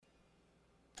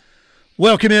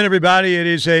Welcome in, everybody. It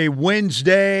is a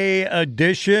Wednesday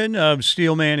edition of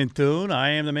Steelman and Thune. I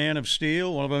am the man of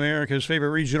Steel, one of America's favorite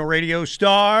regional radio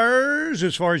stars,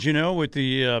 as far as you know, with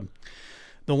the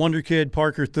Wonder Kid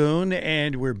Parker Thune,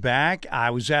 and we're back.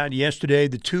 I was out yesterday.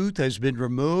 The tooth has been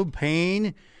removed.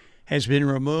 Pain has been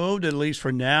removed, at least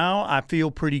for now. I feel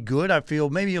pretty good. I feel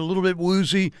maybe a little bit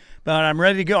woozy, but I'm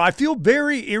ready to go. I feel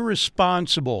very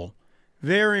irresponsible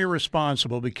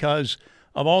because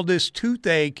of all this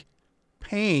toothache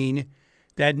pain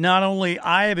that not only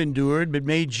I have endured, but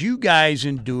made you guys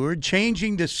endure,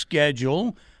 changing the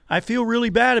schedule. I feel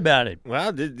really bad about it.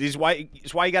 Well, this is why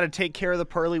you got to take care of the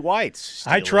pearly whites.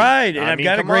 Steely. I tried, and I've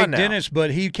got a great dentist,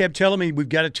 but he kept telling me we've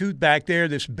got a tooth back there,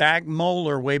 this back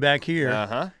molar way back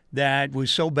here, that was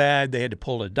so bad they had to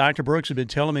pull it. Dr. Brooks had been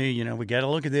telling me, we got to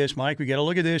look at this, Mike. We got to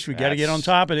look at this. We got to get on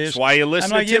top of this. That's why you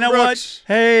listen I'm like, to Tim Brooks.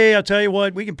 What? Hey, I'll tell you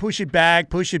what. We can push it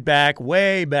back,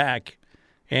 way back,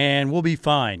 and we'll be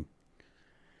fine.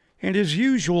 And as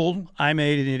usual, I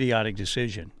made an idiotic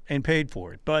decision and paid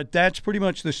for it. But that's pretty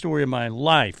much the story of my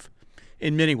life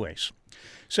in many ways.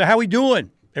 So how we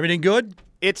doing? Everything good?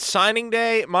 It's signing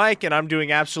day, Mike, and I'm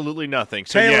doing absolutely nothing.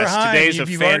 So, Taylor yes, Heim, today's a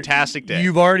fantastic day.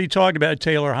 You've already talked about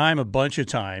Taylor Heim a bunch of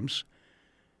times,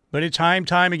 but it's Heim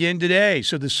time again today.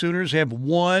 So the Sooners have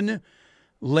one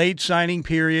late signing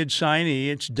period signee.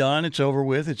 It's done. It's over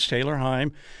with. It's Taylor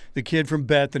Heim, the kid from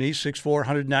Bethany, 6'4",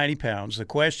 190 pounds. The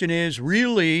question is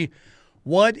really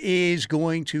what is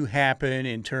going to happen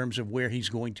in terms of where he's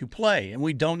going to play, and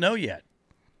we don't know yet.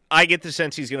 I get the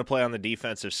sense he's going to play on the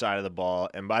defensive side of the ball.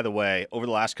 And by the way, over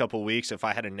the last couple of weeks, if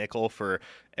I had a nickel for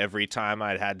every time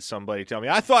I'd had somebody tell me,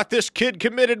 I thought this kid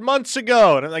committed months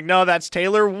ago. And I'm like, no, that's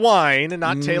Taylor Wine and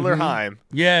not Taylor Heim.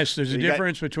 Yes, there's a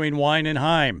difference between Wine and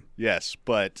Heim. Yes,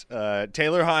 but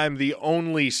Taylor Heim, the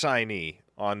only signee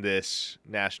on this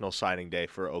National Signing Day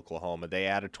for Oklahoma. They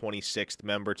add a 26th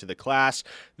member to the class.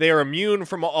 They are immune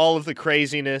from all of the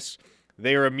craziness.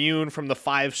 They are immune from the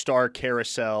five-star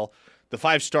carousel, the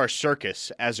five-star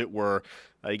circus, as it were.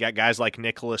 You got guys like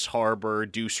Nicholas Harbor,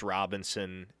 Deuce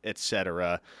Robinson,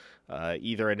 etc.,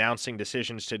 either announcing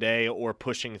decisions today or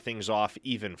pushing things off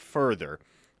even further.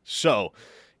 So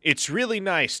it's really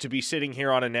nice to be sitting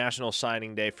here on a National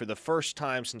Signing Day for the first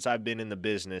time since I've been in the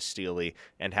business, Steely,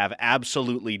 and have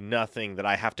absolutely nothing that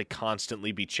I have to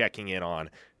constantly be checking in on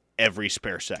every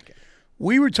spare second.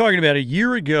 We were talking about a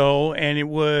year ago, and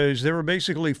there were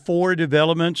basically four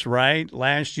developments, right?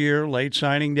 Last year, late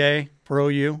signing day for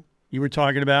OU, you were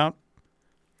talking about.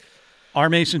 R.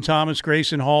 Mason Thomas,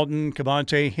 Grayson Halton,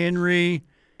 Cavante Henry.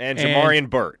 And Jamarian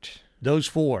Burt. Those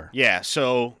four. Yeah,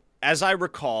 so as I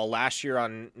recall, last year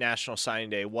on National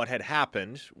Signing Day, what had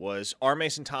happened was R.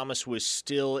 Mason Thomas was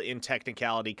still in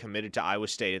technicality committed to Iowa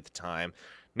State at the time.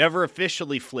 Never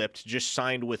officially flipped, just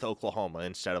signed with Oklahoma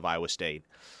instead of Iowa State.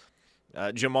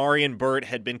 Jamarian Burt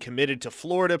had been committed to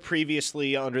Florida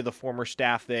previously under the former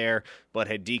staff there, but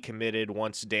had decommitted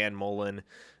once Dan Mullen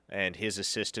and his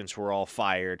assistants were all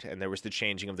fired, and there was the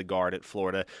changing of the guard at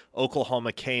Florida.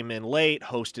 Oklahoma came in late,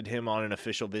 hosted him on an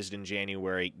official visit in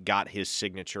January, got his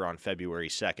signature on February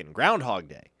 2nd, Groundhog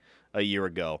Day, a year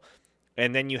ago.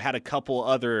 And then you had a couple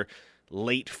other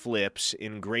late flips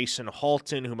in Grayson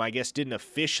Halton, whom I guess didn't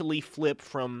officially flip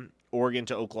from Oregon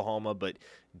to Oklahoma, but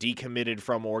decommitted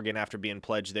from Oregon after being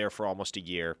pledged there for almost a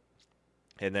year,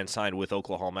 and then signed with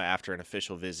Oklahoma after an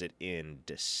official visit in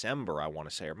December, I want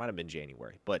to say, or it might have been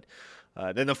January. But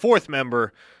then the fourth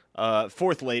member,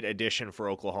 fourth late addition for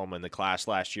Oklahoma in the class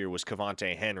last year was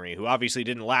Cavante Henry, who obviously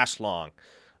didn't last long,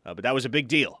 but that was a big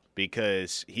deal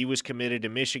because he was committed to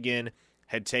Michigan,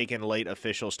 had taken late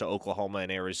officials to Oklahoma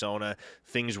and Arizona.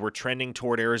 Things were trending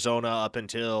toward Arizona up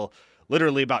until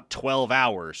literally about 12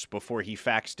 hours before he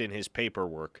faxed in his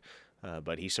paperwork.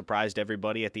 But he surprised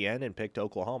everybody at the end and picked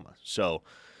Oklahoma. So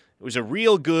it was a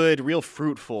real good, real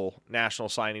fruitful National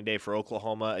Signing Day for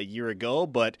Oklahoma a year ago.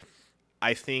 But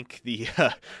I think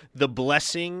the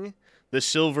blessing, the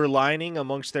silver lining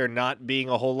amongst there not being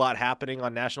a whole lot happening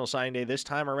on National Signing Day this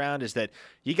time around is that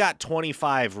you got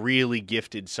 25 really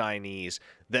gifted signees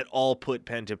that all put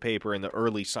pen to paper in the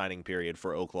early signing period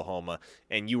for Oklahoma.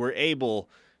 And you were able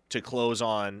to close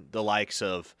on the likes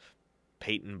of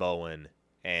Peyton Bowen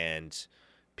and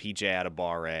P.J.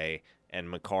 Adebawore and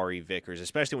Makari Vickers,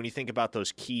 especially when you think about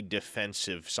those key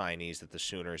defensive signees that the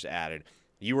Sooners added.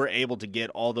 You were able to get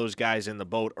all those guys in the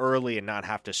boat early and not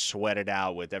have to sweat it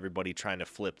out with everybody trying to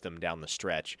flip them down the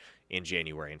stretch in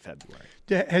January and February.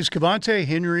 Has Cavante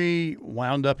Henry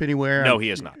wound up anywhere? No, he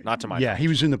has not. Not to my knowledge. He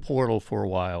was in the portal for a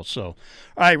while. So, all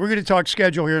right, we're going to talk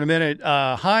schedule here in a minute.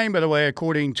 Heim, by the way,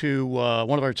 according to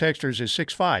one of our texters, is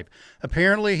 6'5".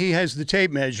 Apparently he has the tape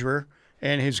measure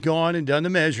and has gone and done the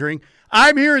measuring.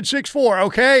 I'm here at 6'4",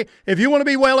 okay? If you want to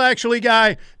be well-actually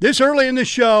guy, this early in the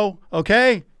show,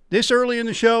 okay? This early in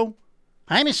the show,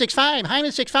 Hyman 6'5",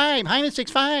 Hyman 6'5", Hyman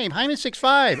 6'5", Hyman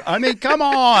 6'5". I mean, come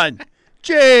on.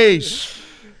 Jeez.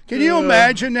 Can you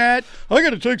imagine that? I got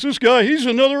to text this guy. He's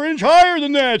another inch higher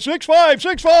than that. 6'5",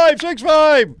 6'5",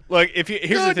 6'5". Look, here's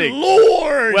Good the thing.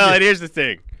 Lord. Well, and here's the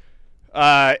thing.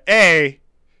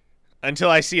 Until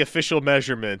I see official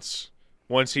measurements,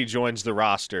 once he joins the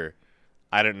roster,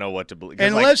 I don't know what to believe.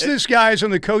 Unless this guy's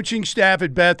on the coaching staff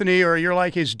at Bethany or you're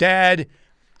like his dad,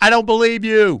 I don't believe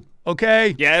you,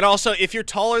 okay? Yeah, and also, if you're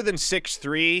taller than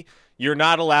 6'3", you're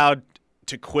not allowed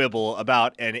to quibble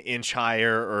about an inch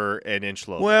higher or an inch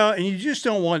lower. Well, and you just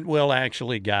don't want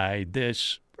actually guy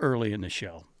this early in the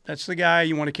show. That's the guy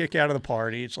you want to kick out of the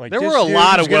party. It's like there were a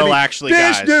lot of actually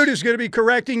guys. This dude is going to be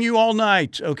correcting you all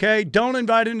night, okay? Don't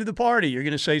invite him to the party. You're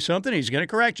going to say something, he's going to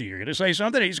correct you. You're going to say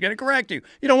something, he's going to correct you.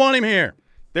 You don't want him here.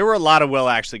 There were a lot of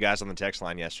actually guys on the text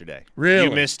line yesterday. Really?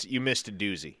 You missed a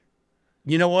doozy.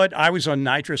 You know what? I was on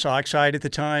nitrous oxide at the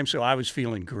time, so I was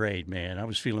feeling great, man. I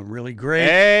was feeling really great.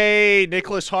 Hey,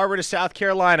 Nicholas Harbor to South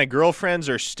Carolina. Girlfriends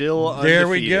are still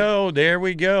undefeated. There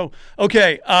we go.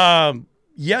 Okay,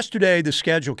 yesterday the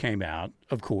schedule came out,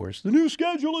 of course. The new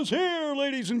schedule is here,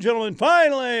 ladies and gentlemen,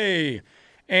 finally.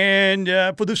 And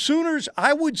for the Sooners,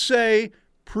 I would say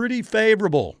pretty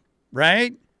favorable,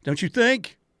 right? Don't you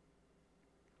think?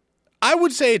 I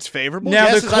would say it's favorable. Now,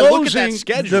 yes, the as I look at that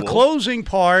schedule. The closing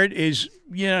part is,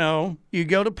 you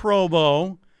go to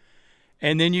Provo,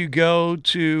 and then you go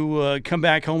to come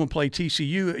back home and play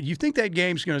TCU. Do you think that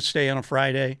game's going to stay on a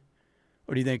Friday,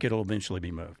 or do you think it'll eventually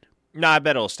be moved? No, I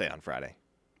bet it'll stay on Friday.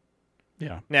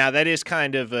 Yeah. Now, that is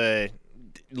kind of a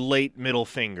late middle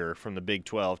finger from the Big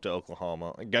 12 to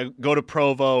Oklahoma. Go to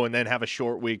Provo and then have a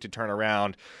short week to turn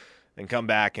around and come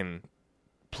back and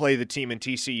play the team in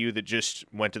TCU that just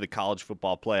went to the college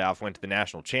football playoff, went to the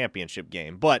national championship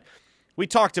game. But we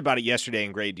talked about it yesterday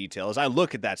in great detail. As I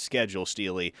look at that schedule,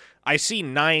 Steely, I see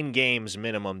 9 games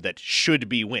minimum that should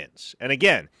be wins. And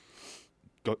again,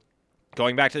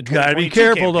 going back to the 2022 Got to be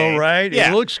careful, campaign, though, right?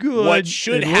 Yeah, It looks good. What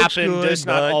should happen does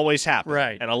not always happen.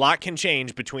 Right. And a lot can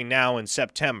change between now and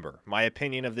September. My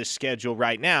opinion of this schedule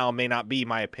right now may not be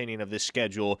my opinion of this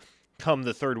schedule come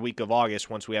the third week of August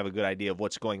once we have a good idea of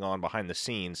what's going on behind the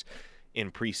scenes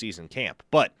in preseason camp.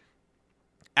 But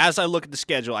as I look at the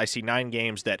schedule, I see 9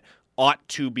 games that ought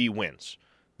to be wins.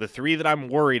 The 3 that I'm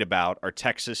worried about are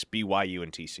Texas, BYU,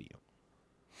 and TCU.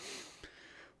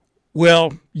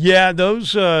 Well, yeah,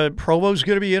 those Provo's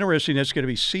going to be interesting. That's going to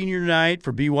be senior night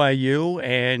for BYU,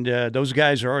 and those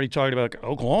guys are already talking about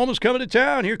Oklahoma's coming to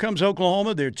town. Here comes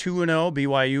Oklahoma. They're 2-0.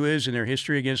 BYU is in their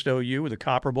history against OU with a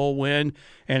Copper Bowl win,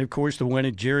 and of course the win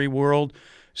at Jerry World.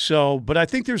 So, but I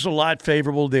think there's a lot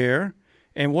favorable there.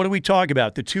 And what do we talk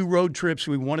about? The 2 road trips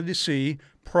we wanted to see,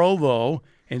 Provo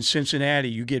and Cincinnati.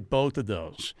 You get both of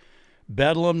those.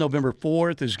 Bedlam, November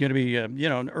 4th, is going to be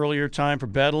an earlier time for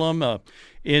Bedlam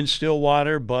in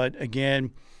Stillwater. But,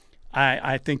 again,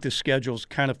 I think the schedule's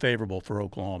kind of favorable for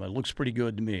Oklahoma. It looks pretty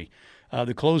good to me.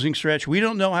 The closing stretch, we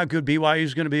don't know how good BYU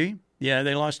is going to be. Yeah,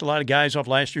 they lost a lot of guys off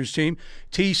last year's team.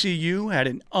 TCU had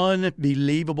an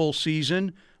unbelievable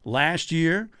season last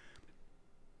year.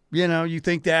 You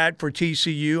think that for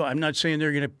TCU. I'm not saying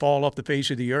they're going to fall off the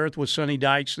face of the earth with Sonny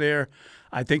Dykes there.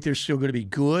 I think they're still going to be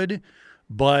good.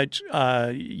 But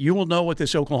you will know what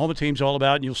this Oklahoma team's all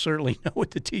about, and you'll certainly know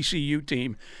what the TCU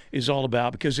team is all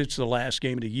about because it's the last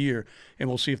game of the year, and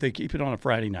we'll see if they keep it on a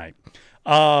Friday night.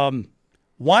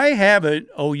 Why haven't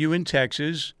OU in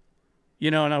Texas?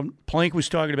 And Plank was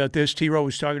talking about this. T-Row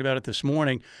was talking about it this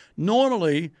morning.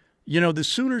 Normally, the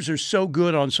Sooners are so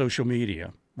good on social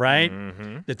media, right,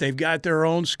 that they've got their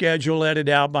own schedule edited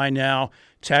out by now.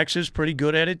 Texas, pretty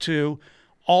good at it too.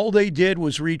 All they did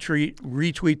was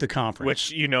retweet the conference.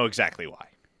 Which you know exactly why.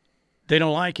 They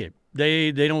don't like it.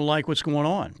 They don't like what's going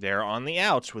on. They're on the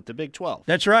outs with the Big 12.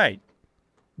 That's right.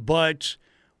 But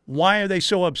why are they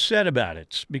so upset about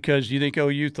it? Because you think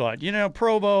OU thought,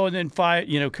 Provo and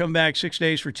then come back 6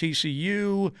 days for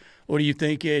TCU? Or do you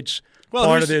think it's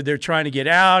part of they're trying to get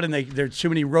out and there's too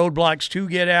many roadblocks to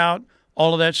get out,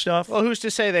 all of that stuff? Well, who's to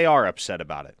say they are upset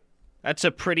about it? That's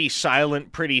a pretty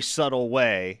silent, pretty subtle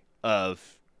way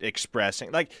of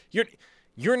expressing. Like,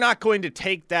 you're not going to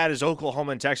take that as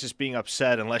Oklahoma and Texas being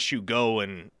upset unless you go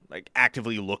and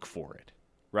actively look for it,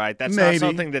 right? That's Maybe. Not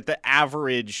something that the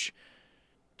average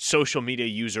social media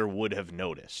user would have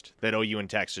noticed, that OU and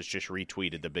Texas just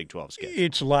retweeted the Big 12 schedule.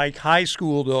 It's like high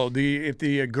school, though. If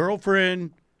the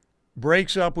girlfriend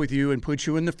breaks up with you and puts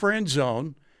you in the friend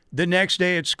zone, the next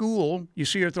day at school, you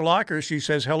see her at the locker, she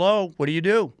says, hello, what do you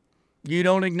do? You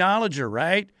don't acknowledge her,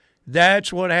 right?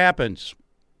 That's what happens.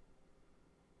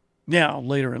 Now,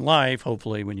 later in life,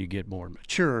 hopefully when you get more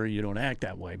mature, you don't act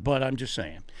that way. But I'm just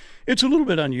saying, it's a little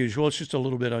bit unusual. It's just a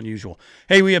little bit unusual.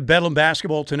 Hey, we have Bedlam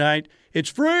basketball tonight. It's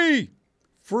free.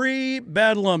 Free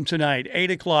Bedlam tonight,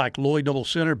 8 o'clock, Lloyd Noble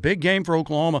Center. Big game for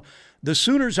Oklahoma. The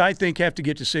Sooners, I think, have to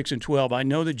get to 6-12. I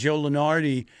know that Joe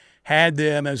Lunardi had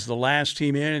them as the last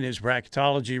team in his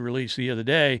bracketology release the other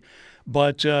day.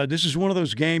 But this is one of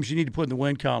those games you need to put in the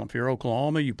win column. If you're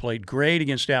Oklahoma, you played great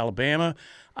against Alabama.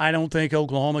 I don't think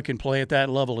Oklahoma can play at that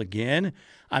level again.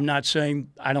 I'm not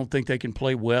saying I don't think they can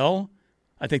play well.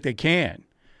 I think they can.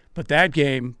 But that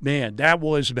game, man, that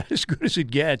was about as good as it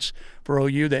gets for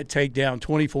OU, that takedown,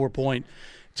 24-point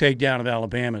takedown of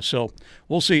Alabama. So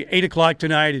we'll see. 8 o'clock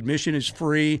tonight. Admission is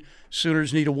free.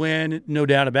 Sooners need a win, no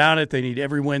doubt about it. They need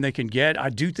every win they can get. I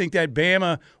do think that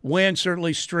Bama win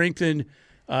certainly strengthened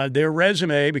their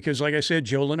resume because, like I said,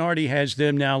 Joe Lunardi has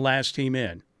them now last team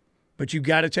in. But you've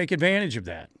got to take advantage of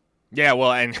that. Yeah,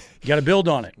 well, and you got to build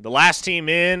on it. The last team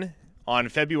in on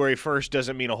February 1st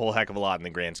doesn't mean a whole heck of a lot in the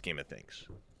grand scheme of things.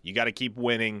 You got to keep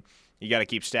winning. You got to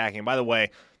keep stacking. By the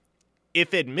way,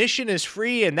 if admission is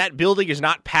free and that building is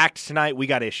not packed tonight, we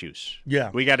got issues.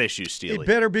 Yeah. We got issues, Steely. It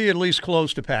better be at least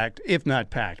close to packed, if not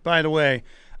packed. By the way,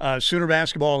 Sooner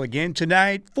basketball again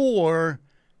tonight for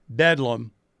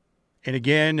Bedlam. And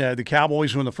again, the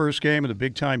Cowboys won the first game of the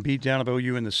big-time beatdown of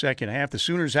OU in the second half. The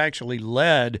Sooners actually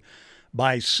led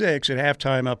by 6 at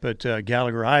halftime up at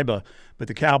Gallagher-Iba, but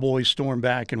the Cowboys stormed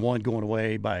back and won going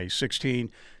away by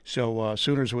 16. So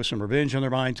Sooners with some revenge on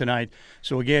their mind tonight.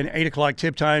 So again, 8 o'clock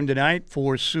tip time tonight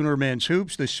for Sooner Men's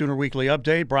Hoops. The Sooner Weekly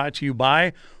Update brought to you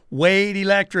by Wade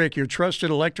Electric, your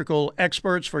trusted electrical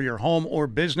experts for your home or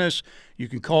business. You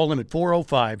can call them at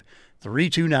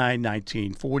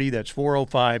 405-329-1940. That's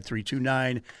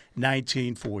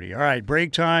 405-329-1940. All right,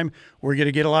 break time. We're going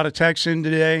to get a lot of texts in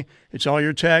today. It's all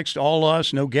your text, all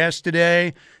us. No guests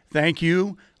today. Thank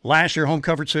you. Lasher Home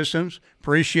Comfort Systems.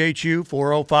 Appreciate you.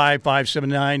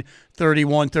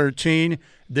 405-579-3113.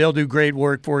 They'll do great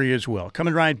work for you as well.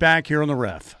 Coming right back here on The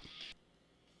Ref.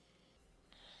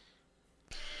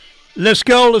 Let's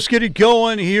go. Let's get it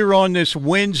going here on this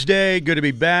Wednesday. Good to be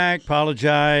back.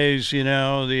 Apologize,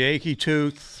 the achy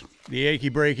tooth, the achy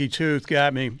breaky tooth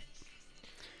got me.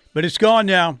 But it's gone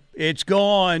now. It's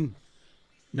gone.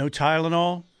 No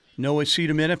Tylenol, no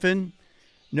acetaminophen,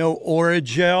 no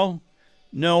Oragel,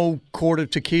 no quart of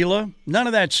tequila, none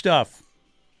of that stuff.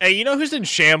 Hey, you know who's in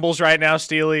shambles right now,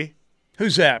 Steely?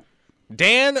 Who's that?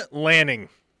 Dan Lanning.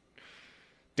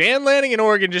 Dan Lanning in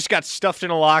Oregon just got stuffed in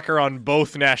a locker on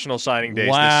both national signing days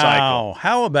this cycle. Wow.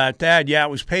 How about that? Yeah, it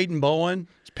was Peyton Bowen.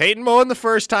 It's Peyton Bowen the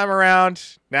first time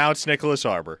around. Now it's Nicholas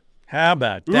Arbor. How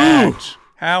about that? Ooh.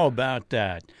 How about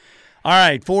that? All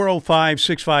right,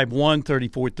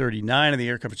 405-651-3439 on the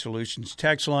Air Comfort Solutions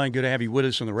text line. Good to have you with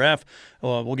us on The Ref.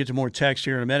 We'll get to more text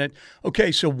here in a minute.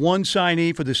 Okay, so one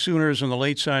signee for the Sooners in the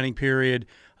late signing period,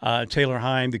 Taylor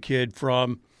Heim, the kid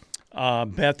from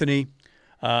Bethany,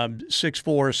 6'4",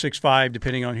 6'5",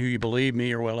 depending on who you believe,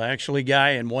 me or actually guy,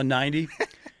 and 190.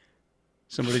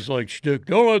 Somebody's like,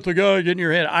 don't let the guy get in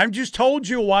your head. I just told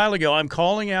you a while ago, I'm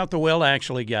calling out the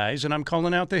actually guys, and I'm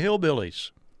calling out the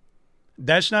hillbillies.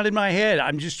 That's not in my head.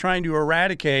 I'm just trying to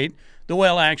eradicate the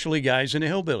actually guys and the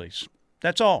hillbillies.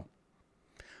 That's all.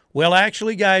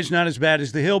 Actually guys not as bad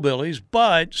as the hillbillies,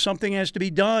 but something has to be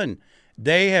done.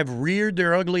 They have reared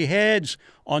their ugly heads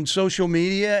on social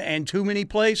media and too many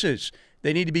places.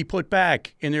 They need to be put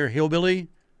back in their hillbilly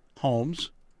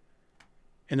homes.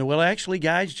 And the actually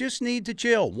guys just need to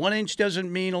chill. 1 inch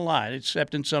doesn't mean a lot,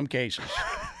 except in some cases.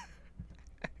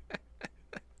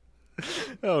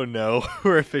 Oh, no.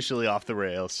 We're officially off the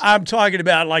rails. I'm talking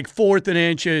about like 4th and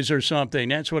inches or something.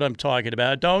 That's what I'm talking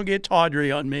about. Don't get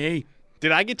tawdry on me.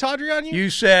 Did I get tawdry on you? You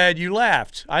said you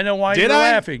laughed. I know why you're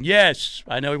laughing. Yes,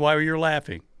 I know why you're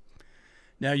laughing.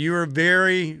 Now, you are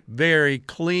very, very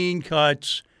clean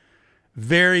cuts,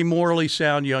 very morally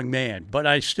sound young man, but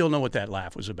I still know what that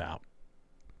laugh was about.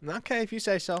 Okay, if you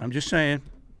say so. I'm just saying.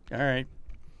 All right.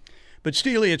 But,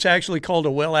 Steely, it's actually called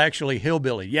a actually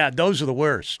hillbilly. Yeah, those are the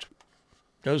worst.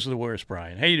 Those are the worst,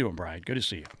 Brian. How you doing, Brian? Good to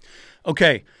see you.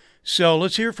 Okay, so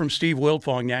let's hear from Steve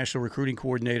Wiltfong, National Recruiting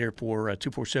Coordinator for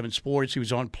 247 Sports. He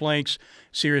was on Plank's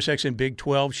SiriusXM Big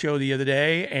 12 show the other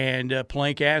day, and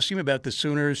Plank asked him about the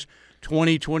Sooners'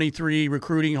 2023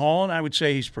 recruiting haul, and I would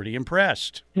say he's pretty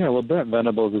impressed. Yeah, well, Brent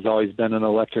Venables has always been an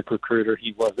electric recruiter.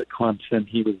 He was at Clemson.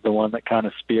 He was the one that kind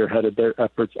of spearheaded their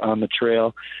efforts on the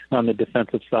trail, on the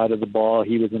defensive side of the ball.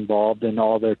 He was involved in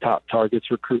all their top targets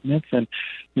recruitments. And,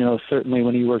 certainly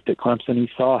when he worked at Clemson, he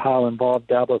saw how involved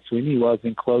Dabo Swinney was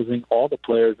in closing all the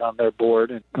players on their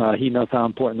board. And he knows how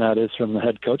important that is from the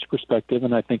head coach perspective.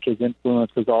 And I think his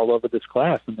influence is all over this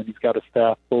class. And then he's got a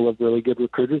staff full of really good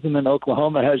recruiters. And then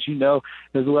Oklahoma, as you know,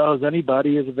 as well as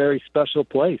anybody, is a very special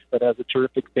place that has a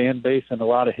terrific fan base and a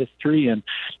lot of history, and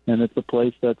it's a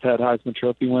place that's had Heisman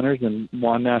Trophy winners and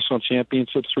won national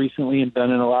championships recently and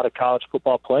been in a lot of college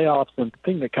football playoffs. And the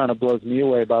thing that kind of blows me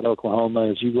away about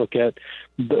Oklahoma is you look at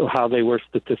how they were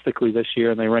statistically this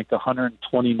year, and they ranked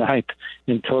 129th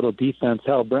in total defense.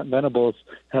 Hell, Brent Venables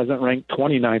hasn't ranked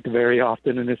 29th very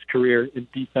often in his career in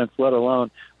defense, let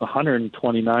alone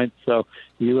 129th. So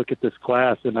you look at this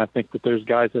class, and I think that there's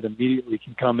guys that immediately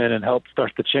can come in and help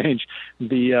start to change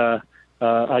the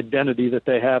identity that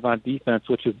they have on defense,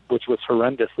 which was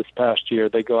horrendous this past year.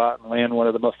 They go out and land one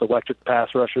of the most electric pass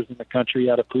rushers in the country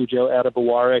out of Pujo,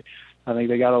 Adebaware. I think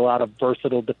they got a lot of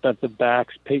versatile defensive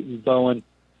backs, Peyton Bowen,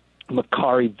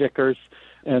 Makari Vickers,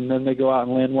 and then they go out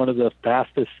and land one of the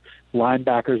fastest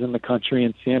linebackers in the country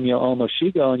in Samuel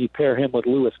Omoshigo, and you pair him with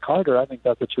Lewis Carter. I think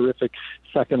that's a terrific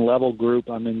second-level group.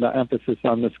 I mean, the emphasis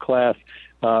on this class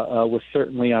was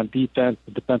certainly on defense,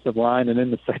 the defensive line, and in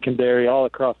the secondary, all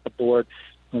across the board.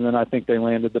 And then I think they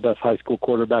landed the best high school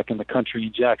quarterback in the country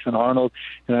in Jackson Arnold.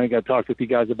 And I think I talked with you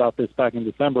guys about this back in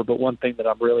December, but one thing that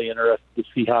I'm really interested to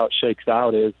see how it shakes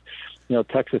out is,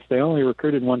 Texas, they only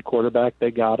recruited one quarterback.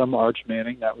 They got him, Arch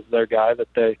Manning. That was their guy that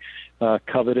they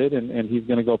coveted, and he's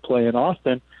going to go play in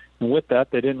Austin. And with that,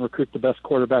 they didn't recruit the best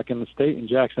quarterback in the state in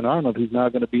Jackson Arnold, who's now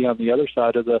going to be on the other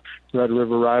side of the Red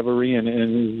River rivalry and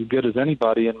is as good as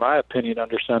anybody, in my opinion,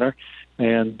 under center.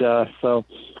 And so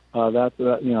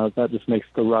that just makes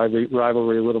the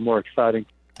rivalry a little more exciting.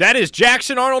 That is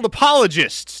Jackson Arnold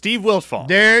apologist, Steve Wiltfong.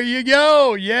 There you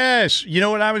go. Yes. You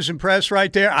know what? I was impressed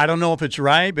right there. I don't know if it's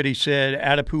right, but he said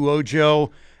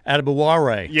Adapuojo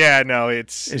Adebaware. Yeah, no,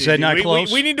 Is that not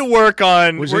close? We need to work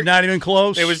on. Was it not even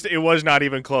close? It was not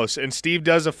even close. And Steve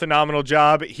does a phenomenal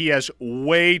job. He has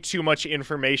way too much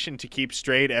information to keep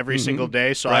straight every single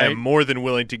day, so Right. I am more than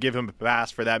willing to give him a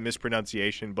pass for that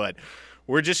mispronunciation. But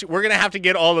we're gonna have to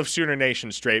get all of Sooner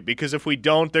Nation straight, because if we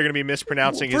don't, they're gonna be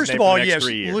mispronouncing his name for the next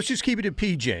 3 years. Let's just keep it at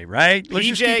PJ, right? Let's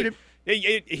just keep it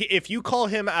if you call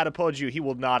him Adepoju, he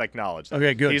will not acknowledge that.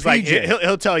 Okay, good. He's PJ. like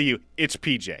he'll tell you it's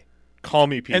PJ. Call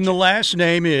me PJ. And the last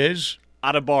name is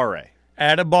Adebaware.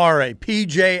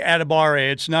 PJ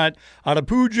Adebaware. It's not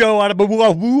Adapujo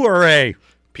Adebaware.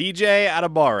 PJ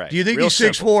Adebaware. Do you think Real he's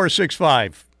 6'4" or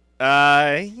 6'5"?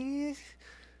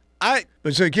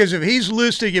 Because if he's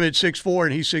listing him at 6'4"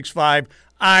 and he's 6'5",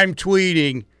 I'm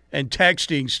tweeting and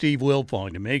texting Steve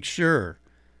Wiltfong to make sure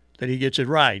that he gets it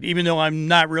right, even though I'm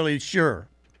not really sure.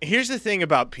 Here's the thing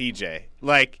about PJ.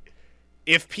 Like,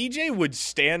 if PJ would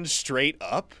stand straight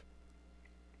up,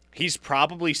 he's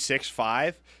probably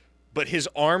 6'5", but his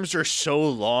arms are so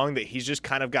long that he's just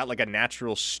kind of got like a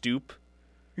natural stoop.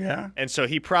 Yeah. And so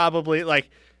he probably,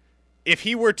 like, if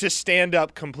he were to stand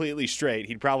up completely straight,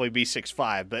 he'd probably be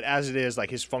 6'5", but as it is, like,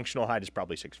 his functional height is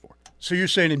probably 6'4". So you're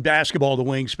saying in basketball the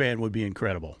wingspan would be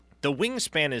incredible? The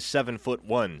wingspan is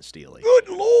 7'1", Steely. Good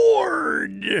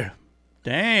Lord.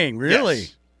 Dang, really?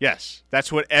 Yes.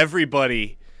 That's what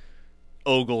everybody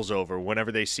ogles over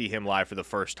whenever they see him live for the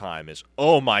first time is,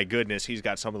 oh my goodness, he's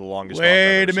got some of the longest arms I've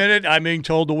Wait ever a minute. I'm being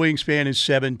told the wingspan is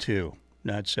 7'2",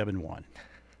 not 7'1".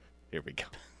 Here we go.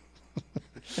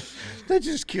 That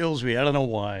just kills me. I don't know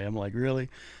why. I'm like, really?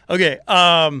 Okay.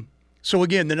 So,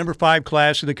 again, the number 5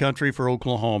 class in the country for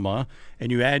Oklahoma,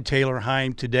 and you add Taylor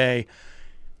Heim today.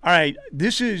 All right,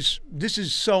 this is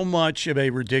so much of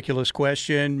a ridiculous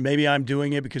question. Maybe I'm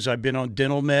doing it because I've been on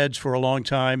dental meds for a long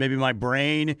time. Maybe my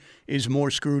brain is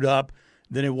more screwed up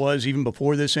than it was even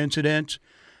before this incident.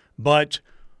 But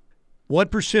what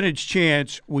percentage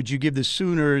chance would you give the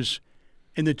Sooners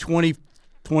in the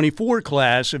 2024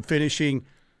 class of finishing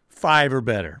 5 or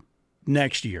better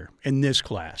next year in this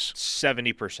class?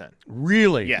 70%.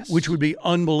 Really? Yes. Which would be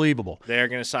unbelievable. They're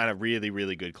going to sign a really,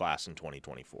 really good class in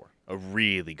 2024. A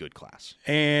really good class.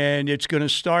 And it's going to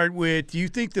start with, do you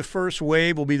think the first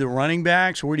wave will be the running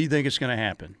backs, or where do you think it's going to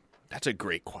happen? That's a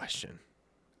great question.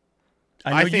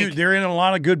 I think they're in a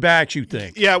lot of good backs, you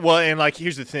think. Yeah, well, and like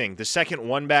here's the thing. The second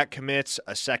one back commits,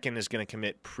 a second is going to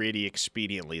commit pretty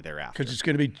expediently thereafter. Because it's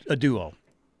going to be a duo.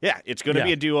 Yeah, it's going to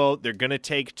be a duo. They're going to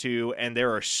take 2, and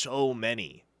there are so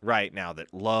many right now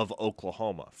that love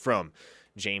Oklahoma, from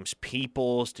James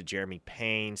Peoples to Jeremy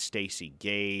Payne, Stacey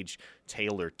Gage,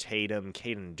 Taylor Tatum,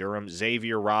 Caden Durham,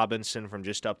 Xavier Robinson from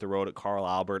just up the road at Carl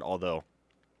Albert, although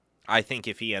I think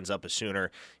if he ends up a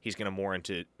Sooner, he's going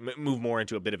to move more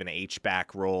into a bit of an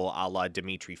H-back role, a la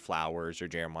Dimitri Flowers or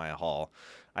Jeremiah Hall.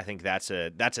 I think that's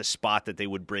a spot that they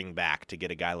would bring back to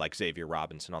get a guy like Xavier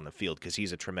Robinson on the field because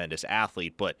he's a tremendous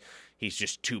athlete, but he's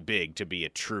just too big to be a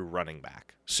true running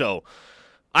back. So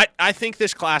I think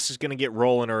this class is going to get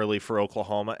rolling early for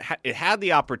Oklahoma. It had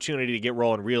the opportunity to get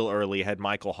rolling real early had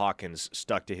Michael Hawkins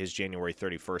stuck to his January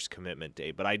 31st commitment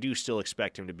date, but I do still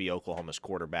expect him to be Oklahoma's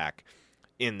quarterback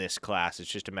in this class. It's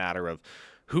just a matter of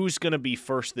who's going to be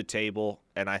first at the table,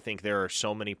 and I think there are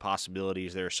so many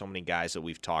possibilities. There are so many guys that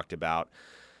we've talked about.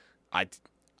 I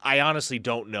honestly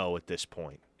don't know at this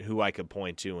point who I could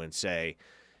point to and say,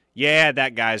 yeah,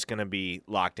 that guy's going to be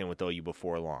locked in with OU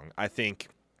before long. I think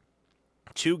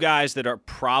two guys that are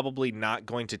probably not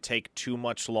going to take too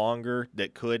much longer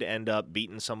that could end up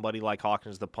beating somebody like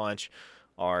Hawkins the Punch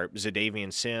are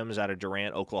Zadavian Sims out of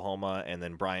Durant, Oklahoma, and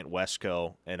then Bryant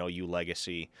Wesco, an OU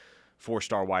legacy,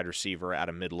 4-star wide receiver out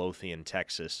of Midlothian,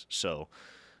 Texas. So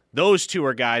those two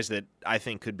are guys that I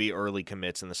think could be early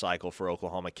commits in the cycle for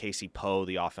Oklahoma. Casey Poe,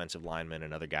 the offensive lineman,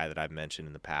 another guy that I've mentioned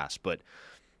in the past. But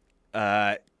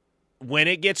when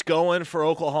it gets going for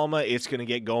Oklahoma, it's going to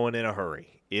get going in a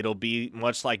hurry. It'll be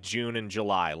much like June and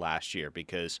July last year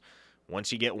because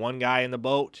once you get one guy in the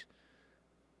boat,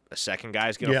 a second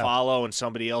guy's going to follow, and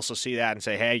somebody else will see that and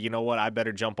say, hey, you know what, I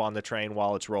better jump on the train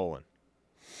while it's rolling.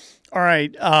 All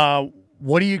right.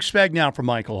 What do you expect now from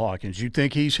Michael Hawkins? You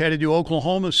think he's headed to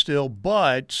Oklahoma still,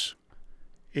 but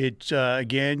it's,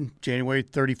 again, January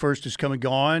 31st is come and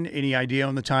gone. Any idea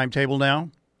on the timetable now?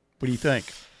 What do you think?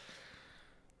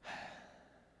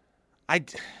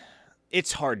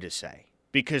 It's hard to say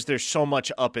because there's so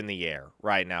much up in the air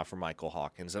right now for Michael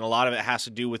Hawkins, and a lot of it has to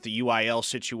do with the UIL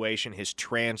situation, his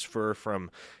transfer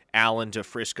from Allen to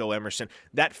Frisco Emerson.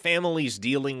 That family's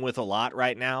dealing with a lot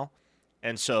right now,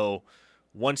 and so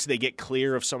once they get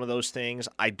clear of some of those things,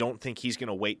 I don't think he's going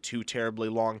to wait too terribly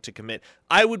long to commit.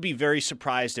 I would be very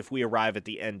surprised if we arrive at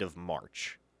the end of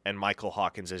March and Michael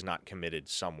Hawkins is not committed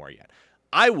somewhere yet.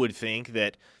 I would think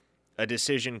that a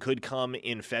decision could come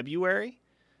in February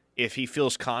if he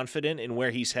feels confident in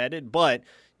where he's headed, but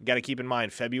you got to keep in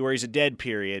mind February's a dead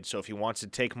period, so if he wants to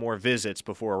take more visits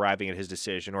before arriving at his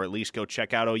decision, or at least go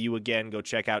check out OU again, go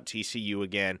check out TCU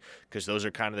again, because those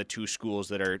are kind of the two schools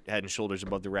that are head and shoulders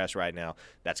above the rest right now,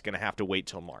 that's going to have to wait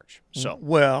till March. So,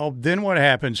 well, then what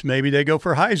happens? Maybe they go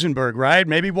for Heisenberg, right?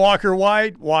 Maybe Walker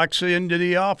White walks into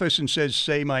the office and says,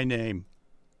 say my name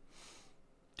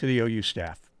to the OU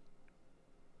staff.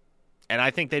 And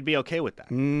I think they'd be okay with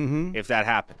that if that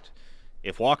happened.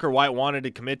 If Walker White wanted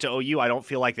to commit to OU, I don't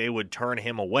feel like they would turn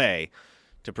him away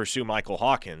to pursue Michael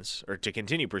Hawkins or to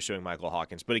continue pursuing Michael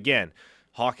Hawkins. But again,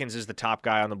 Hawkins is the top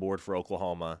guy on the board for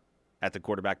Oklahoma at the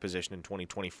quarterback position in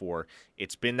 2024.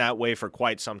 It's been that way for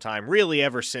quite some time, really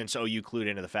ever since OU clued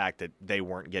into the fact that they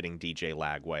weren't getting DJ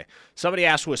Lagway. Somebody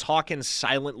asked, was Hawkins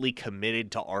silently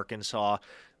committed to Arkansas?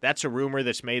 That's a rumor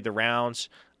that's made the rounds.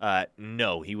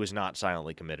 No, he was not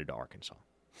silently committed to Arkansas.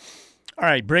 All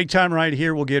right, break time right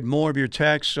here. We'll get more of your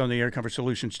texts on the Air Comfort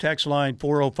Solutions text line,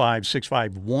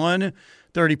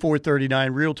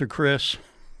 405-651-3439. Realtor Chris.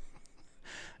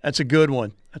 That's a good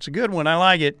one. I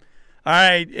like it. All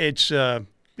right, it's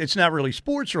not really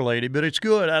sports related, but it's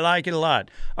good. I like it a lot.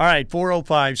 All right,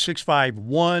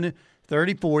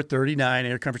 405-651-3439,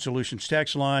 Air Comfort Solutions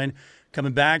text line.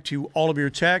 Coming back to all of your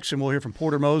texts, and we'll hear from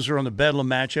Porter Moser on the Bedlam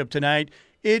matchup tonight.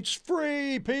 It's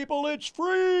free, people. It's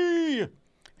free.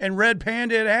 And Red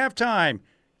Panda at halftime.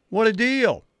 What a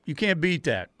deal. You can't beat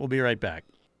that. We'll be right back.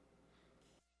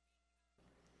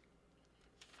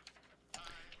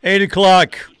 8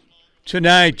 o'clock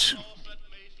tonight.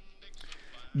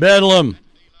 Bedlam.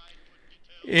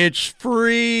 It's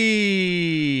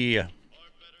free.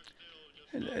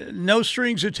 No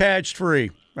strings attached,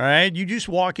 free. All right, you just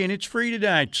walk in. It's free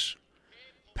tonight.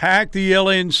 Pack the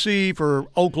LNC for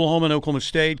Oklahoma and Oklahoma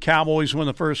State. Cowboys won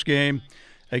the first game,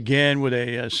 again with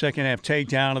a second-half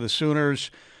takedown of the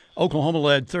Sooners. Oklahoma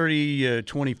led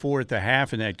 30-24 at the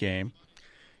half in that game,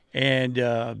 and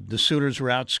the Sooners were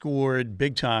outscored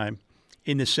big time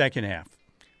in the second half.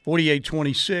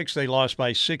 48-26, they lost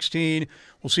by 16.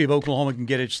 We'll see if Oklahoma can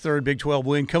get its third Big 12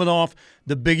 win, coming off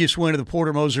the biggest win of the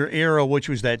Porter Moser era, which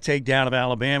was that takedown of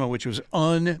Alabama, which was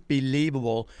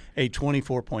unbelievable, a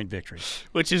 24-point victory.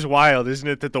 Which is wild, isn't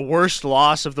it, that the worst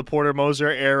loss of the Porter Moser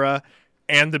era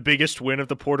and the biggest win of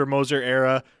the Porter Moser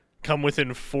era come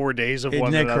within 4 days of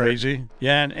one another. Isn't that crazy?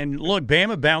 Yeah, and look,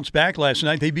 Bama bounced back last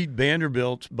night. They beat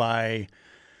Vanderbilt by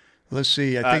Let's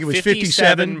see. I think it was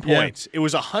 57 57 points. It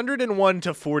was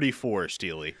 101-44,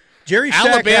 Steely. Jerry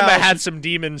Alabama Stackhouse had some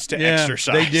demons to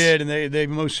exercise. They did, and they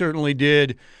most certainly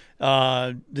did.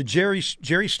 The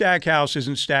Jerry Stackhouse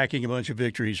isn't stacking a bunch of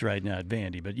victories right now at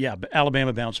Vandy, but yeah,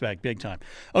 Alabama bounced back big time.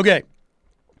 Okay,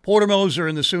 Porter Moser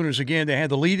and the Sooners again. They had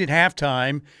the lead at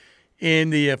halftime in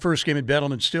the first game at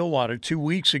Bedlam-Stillwater 2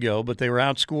 weeks ago, but they were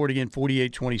outscored again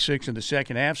 48-26 in the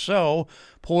second half. So,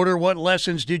 Porter, what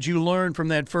lessons did you learn from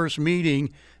that first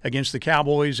meeting against the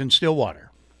Cowboys in Stillwater?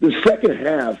 The second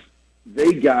half,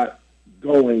 they got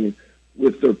going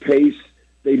with their pace.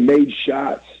 They made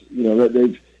shots.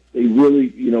 They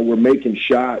really, were making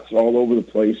shots all over the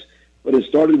place. But it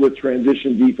started with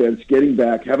transition defense, getting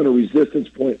back, having a resistance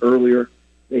point earlier.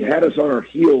 They had us on our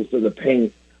heels to the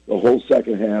paint the whole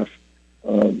second half.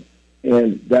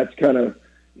 And that's kind of,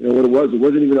 what it was. It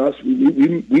wasn't even us.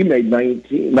 We made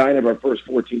 9 of our first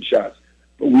 14 shots.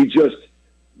 But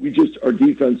our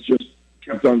defense just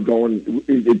kept on going.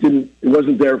 It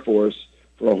wasn't there for us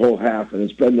for a whole half, and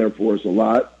it's been there for us a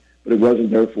lot, but it wasn't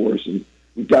there for us. And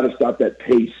we've got to stop that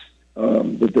pace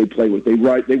that they play with. They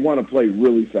want to play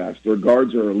really fast. Their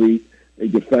guards are elite. They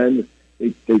defend.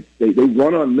 They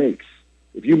run on makes.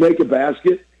 If you make a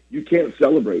basket, you can't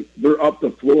celebrate. They're up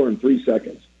the floor in 3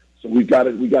 seconds. So we got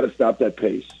to stop that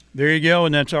pace. There you go,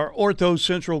 and that's our Ortho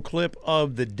Central clip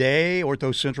of the day.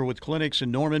 Ortho Central with clinics in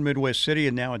Norman, Midwest City,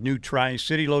 and now a new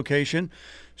Tri-City location,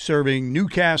 serving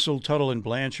Newcastle, Tuttle, and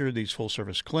Blanchard. These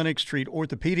full-service clinics treat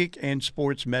orthopedic and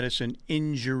sports medicine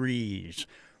injuries.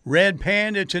 Red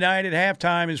Panda tonight at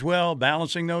halftime as well,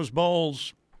 balancing those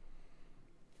bowls.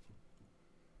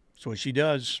 That's what she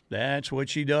does. That's what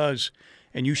she does.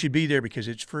 And you should be there because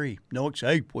it's free.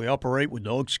 We operate with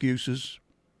no excuses.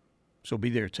 So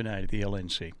be there tonight at the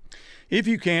LNC. If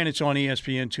you can, it's on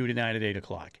ESPN 2 tonight at 8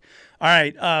 o'clock. All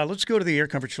right, let's go to the Air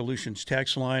Comfort Solutions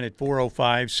text line at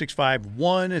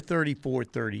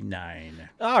 405-651-3439.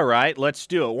 All right, let's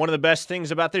do it. One of the best things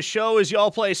about this show is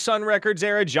y'all play Sun Records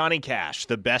era Johnny Cash,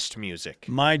 the best music.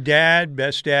 My dad,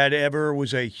 best dad ever,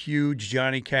 was a huge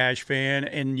Johnny Cash fan.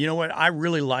 And you know what? I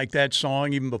really liked that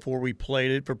song even before we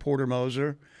played it for Porter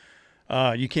Moser.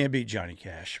 You can't beat Johnny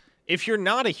Cash. If you're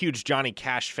not a huge Johnny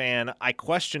Cash fan, I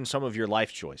question some of your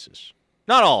life choices.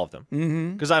 Not all of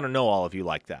them, because I don't know all of you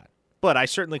like that. But I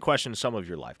certainly question some of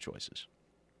your life choices.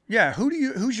 Yeah,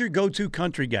 who's your go-to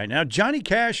country guy? Now, Johnny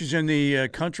Cash is in the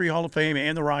Country Hall of Fame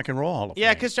and the Rock and Roll Hall of Fame.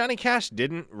 Yeah, because Johnny Cash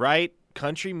didn't write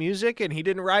country music and he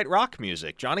didn't write rock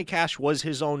music. Johnny Cash was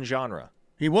his own genre.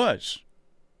 He was.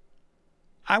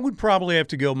 I would probably have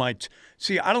to go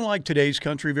see, I don't like today's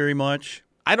country very much.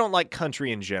 I don't like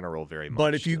country in general very much.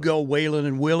 But if you go Waylon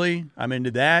and Willie, I'm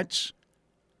into that.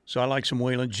 So I like some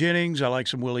Waylon Jennings. I like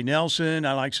some Willie Nelson.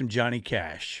 I like some Johnny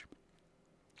Cash.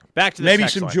 Back to the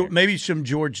text line maybe some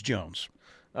George Jones.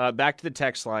 Back to the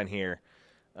text line here.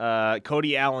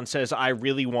 Cody Allen says, I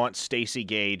really want Stacey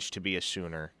Gage to be a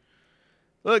Sooner.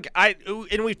 Look,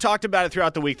 and we've talked about it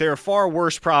throughout the week. There are far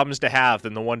worse problems to have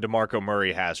than the one DeMarco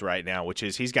Murray has right now, which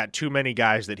is he's got too many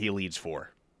guys that he leads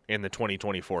for in the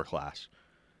 2024 class.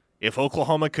 If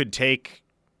Oklahoma could take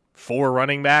 4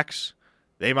 running backs,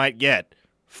 they might get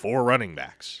 4 running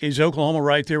backs. Is Oklahoma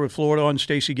right there with Florida on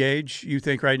Stacey Gage, you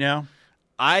think, right now?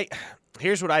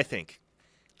 Here's what I think.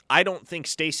 I don't think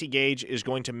Stacey Gage is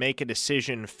going to make a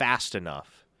decision fast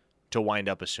enough to wind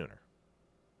up a Sooner.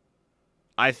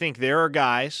 I think there are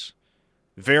guys,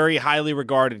 very highly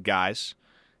regarded guys,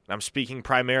 and I'm speaking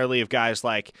primarily of guys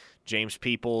like James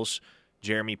Peoples,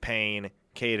 Jeremy Payne,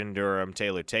 Caden Durham,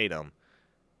 Taylor Tatum,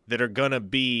 that are going to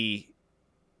be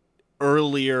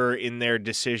earlier with their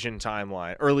decision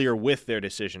timeline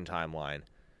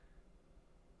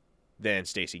than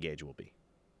Stacey Gage will be.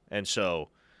 And so,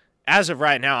 as of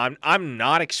right now, I'm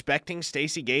not expecting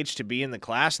Stacey Gage to be in the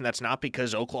class, and that's not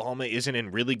because Oklahoma isn't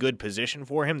in really good position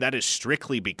for him. That is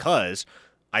strictly because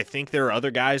I think there are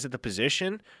other guys at the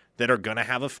position that are going to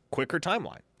have a quicker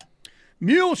timeline.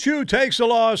 Muleshoe takes a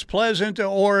loss, Pleasant to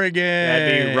Oregon.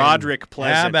 That'd be Roderick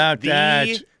Pleasant. How about that?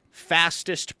 The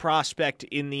fastest prospect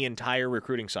in the entire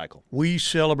recruiting cycle. We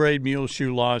celebrate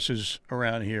Muleshoe losses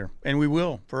around here, and we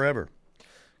will forever.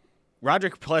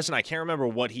 Roderick Pleasant, I can't remember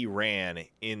what he ran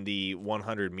in the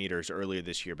 100 meters earlier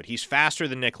this year, but he's faster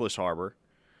than Nicholas Harbor.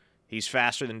 He's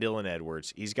faster than Dylan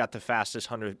Edwards. He's got the fastest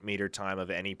 100-meter time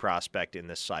of any prospect in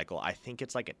this cycle. I think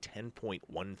it's like a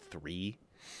 10.13,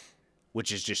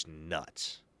 which is just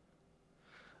nuts.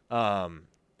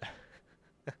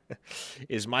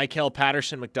 Is Michael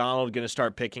Patterson McDonald going to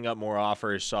start picking up more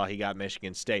offers? Saw he got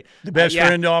Michigan State. The best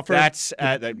friend offer? That's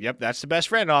the best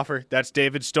friend offer. That's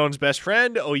David Stone's best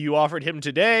friend. OU offered him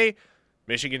today.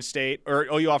 Michigan State, or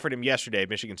OU offered him yesterday.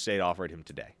 Michigan State offered him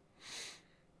today.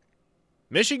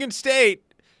 Michigan State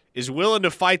is willing to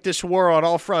fight this war on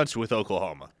all fronts with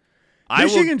Oklahoma.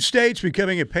 Michigan State's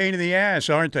becoming a pain in the ass,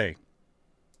 aren't they?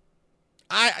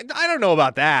 I don't know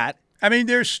about that. I mean,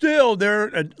 they're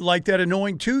like that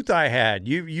annoying tooth I had.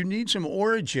 You need some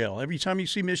Orajel. Every time you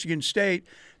see Michigan State,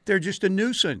 they're just a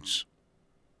nuisance.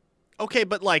 Okay,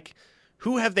 but like,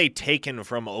 who have they taken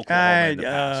from Oklahoma in the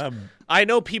past? I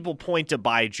know people point to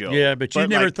Bijo. Yeah, but you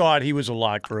never thought he was a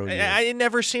lock for OU. It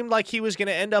never seemed like he was going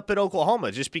to end up at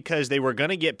Oklahoma just because they were going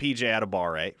to get PJ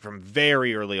Adebawore from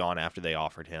very early on after they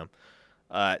offered him.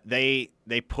 They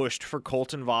pushed for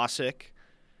Colton Vasek.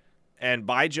 And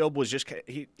Bijob was just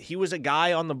he was a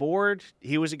guy on the board.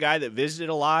 He was a guy that visited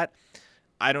a lot.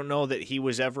 I don't know that he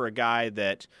was ever a guy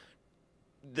that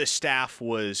the staff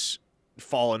was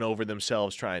falling over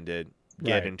themselves trying to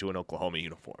get into an Oklahoma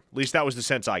uniform. At least that was the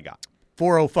sense I got.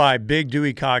 405, big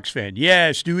Dewey Cox fan.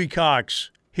 Yes, Dewey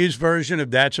Cox. His version of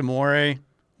That's Amore,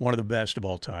 one of the best of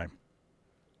all time.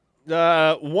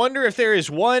 Wonder if there is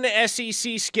one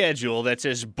SEC schedule that's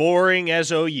as boring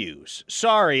as OU's.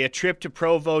 Sorry, a trip to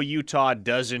Provo, Utah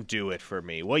doesn't do it for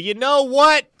me. Well, you know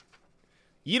what?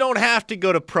 You don't have to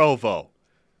go to Provo.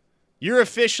 You're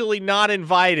officially not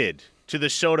invited to the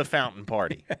soda fountain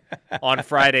party on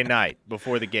Friday night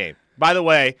before the game. By the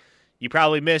way, you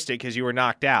probably missed it because you were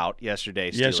knocked out yesterday,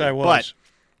 Steely. Yes, I was.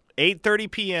 But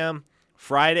 8:30 p.m.,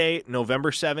 Friday,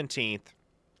 November 17th,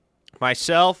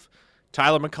 myself,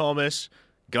 Tyler McComas,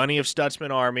 Gunny of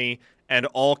Stutzman Army, and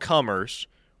all comers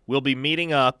will be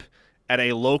meeting up at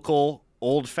a local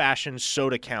old-fashioned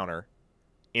soda counter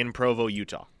in Provo,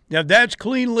 Utah. Now, that's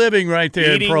clean living right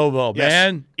there in Provo,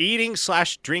 man.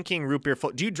 Eating/drinking root beer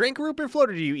float. Do you drink root beer float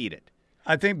or do you eat it?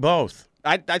 I think both.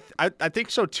 I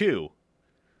think so, too.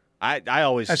 I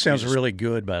always. That sounds really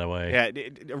good, by the way.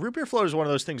 Yeah, a root beer float is one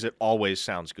of those things that always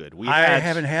sounds good. I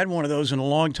haven't had one of those in a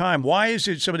long time. Why is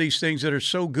it some of these things that are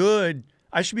so good,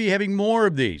 I should be having more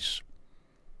of these?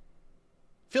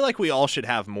 I feel like we all should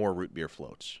have more root beer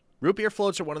floats. Root beer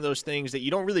floats are one of those things that you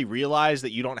don't really realize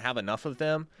that you don't have enough of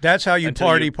them. That's how you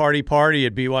party at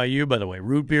BYU, by the way.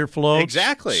 Root beer floats,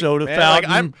 exactly. Soda fountain.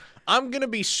 Like I'm going to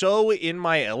be so in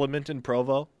my element in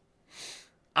Provo.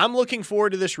 I'm looking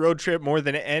forward to this road trip more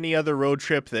than any other road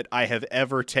trip that I have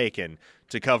ever taken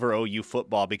to cover OU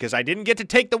football because I didn't get to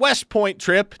take the West Point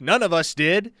trip. None of us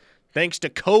did, thanks to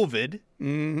COVID.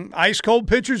 Ice cold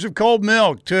pitchers of cold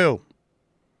milk, too.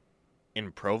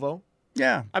 In Provo?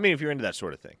 Yeah. I mean, if you're into that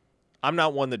sort of thing. I'm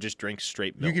not one that just drinks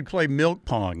straight milk. You could play milk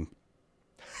pong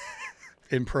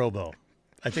in Provo.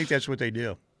 I think that's what they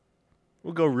do.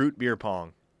 We'll go root beer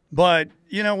pong. But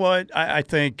you know what? I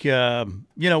think,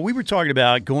 we were talking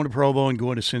about going to Provo and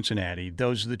going to Cincinnati.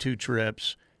 Those are the two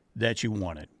trips that you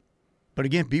wanted. But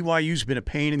again, BYU's been a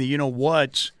pain in the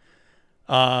you-know-what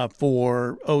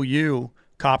for OU.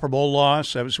 Copper Bowl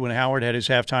loss. That was when Howard had his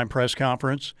halftime press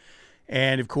conference.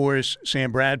 And, of course,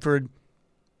 Sam Bradford,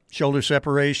 shoulder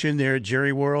separation there at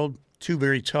Jerry World. Two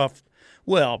very tough.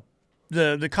 Well,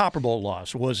 the Copper Bowl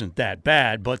loss wasn't that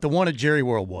bad, but the one at Jerry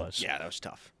World was. Yeah, that was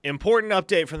tough. Important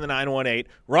update from the 918.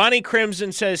 Ronnie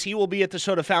Crimson says he will be at the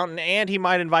soda fountain, and he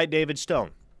might invite David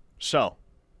Stone. So,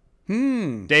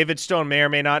 David Stone may or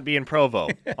may not be in Provo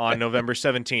on November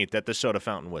 17th at the soda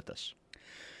fountain with us.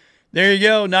 There you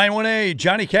go, 918.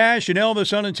 Johnny Cash and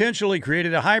Elvis unintentionally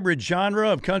created a hybrid genre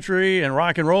of country and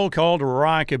rock and roll called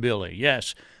rockabilly.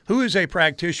 Yes. Who is a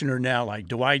practitioner now, like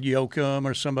Dwight Yoakam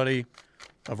or somebody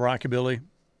of rockabilly?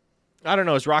 I don't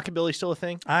know. Is rockabilly still a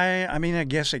thing? I mean, I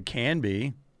guess it can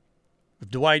be. If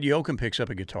Dwight Yoakam picks up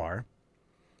a guitar.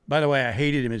 By the way, I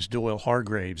hated him as Doyle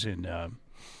Hargraves in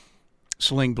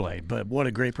Sling Blade, but what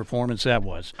a great performance that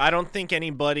was. I don't think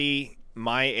anybody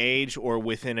my age or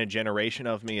within a generation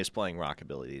of me is playing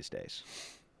rockabilly these days.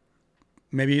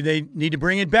 Maybe they need to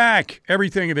bring it back.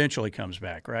 Everything eventually comes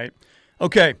back, right?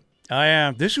 Okay.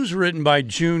 This was written by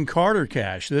June Carter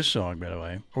Cash, this song, by the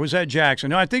way. Or was that Jackson?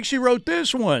 No, I think she wrote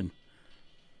this one.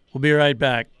 We'll be right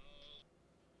back.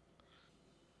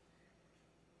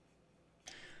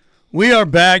 We are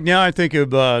back. Now I think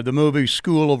of the movie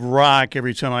School of Rock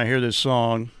every time I hear this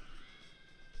song.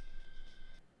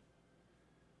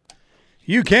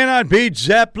 You cannot beat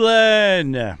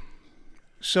Zeppelin.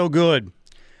 So good.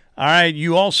 All right,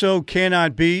 you also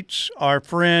cannot beat our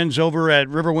friends over at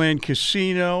Riverwind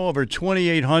Casino, over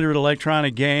 2,800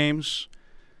 electronic games.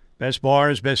 Best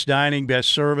bars, best dining, best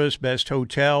service, best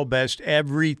hotel, best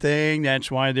everything. That's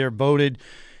why they're voted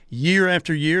year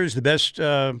after year as the best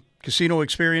casino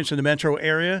experience in the metro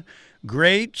area.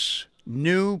 Great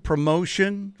new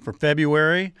promotion for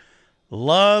February.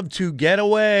 Love to get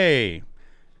away.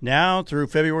 Now through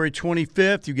February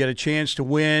 25th, you get a chance to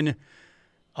win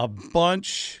a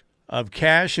bunch of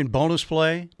cash and bonus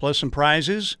play, plus some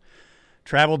prizes.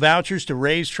 Travel vouchers to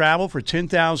Raise Travel for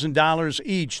 $10,000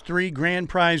 each. 3 grand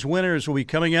prize winners will be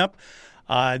coming up.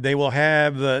 They will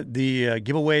have the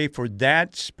giveaway for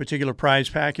that particular prize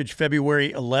package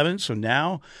February 11th. So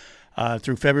now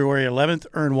through February 11th,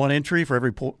 earn 1 entry for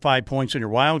every 5 points in your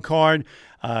wild card.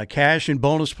 Cash and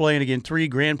bonus play. And again, 3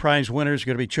 grand prize winners are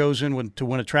going to be chosen to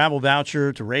win a travel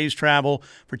voucher to Raise Travel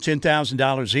for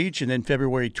 $10,000 each. And then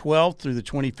February 12th through the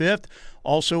 25th,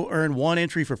 also earn 1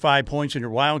 entry for 5 points in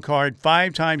your wild card.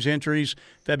 5 times entries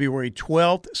February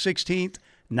 12th, 16th,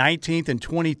 19th, and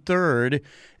 23rd.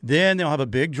 Then they'll have a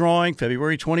big drawing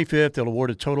February 25th. They'll award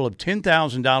a total of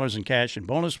 $10,000 in cash and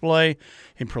bonus play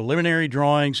in preliminary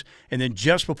drawings. And then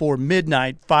just before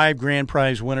midnight, 5 grand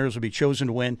prize winners will be chosen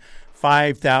to win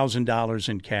 $5,000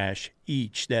 in cash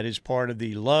each. That is part of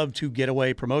the Love to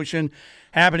Getaway promotion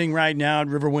happening right now at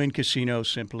Riverwind Casino.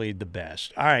 Simply the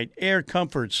best. All right, Air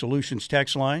Comfort Solutions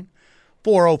text line,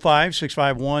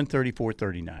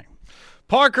 405-651-3439.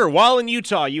 Parker, while in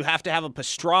Utah, you have to have a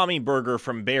pastrami burger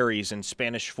from Barry's in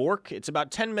Spanish Fork. It's about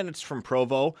 10 minutes from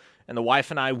Provo, and the wife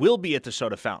and I will be at the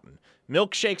soda fountain.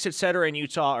 Milkshakes, etc. in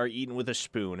Utah are eaten with a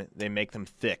spoon. They make them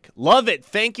thick. Love it.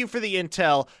 Thank you for the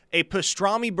intel. A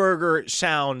pastrami burger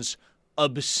sounds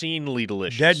obscenely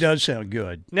delicious. That does sound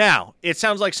good. Now, it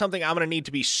sounds like something I'm going to need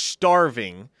to be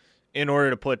starving in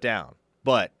order to put down.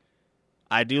 But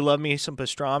I do love me some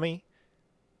pastrami,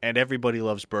 and everybody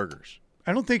loves burgers.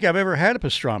 I don't think I've ever had a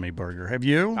pastrami burger. Have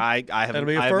you? I haven't. That'll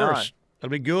be a first. That'll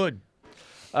be good.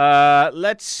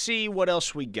 Let's see what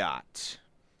else we got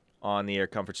on the Air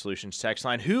Comfort Solutions text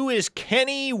line. Who is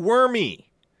Kenny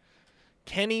Wormy?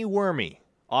 Kenny Wormy,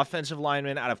 offensive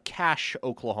lineman out of Cache,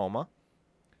 Oklahoma.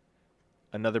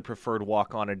 Another preferred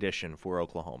walk-on addition for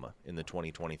Oklahoma in the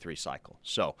 2023 cycle.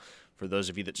 So, for those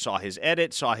of you that saw his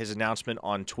edit, saw his announcement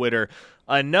on Twitter,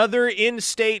 another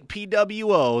in-state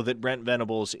PWO that Brent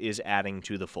Venables is adding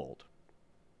to the fold.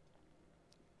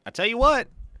 I tell you what,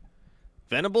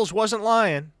 Venables wasn't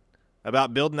lying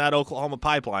about building that Oklahoma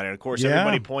pipeline. And, of course,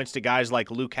 everybody points to guys like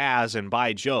Luke Hasz and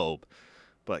By Job.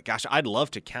 But, gosh, I'd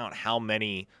love to count how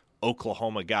many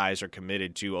Oklahoma guys are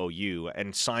committed to OU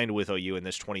and signed with OU in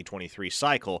this 2023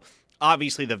 cycle.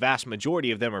 Obviously, the vast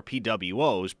majority of them are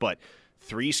PWOs, but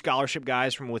 3 scholarship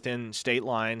guys from within state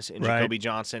lines in Jacoby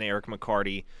Johnson, Eric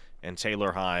McCarty, and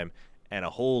Taylor Heim, and a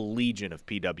whole legion of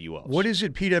PWOs. What is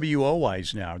it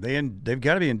PWO-wise now? They've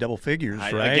got to be in double figures,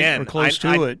 right? Again, or close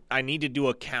to it. I need to do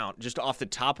a count just off the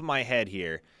top of my head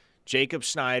here. Jacob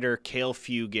Snyder, Cale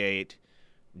Fugate,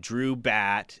 Drew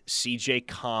Batt, C.J.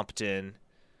 Compton,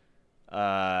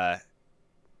 the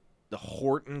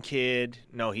Horton kid.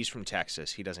 No, he's from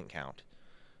Texas. He doesn't count.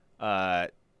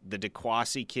 The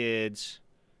DeQuasi kids.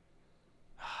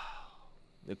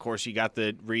 Of course, you got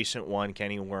the recent one,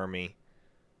 Kenny Wormy,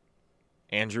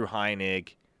 Andrew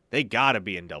Heinig. They got to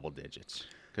be in double digits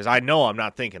because I know I'm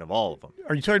not thinking of all of them.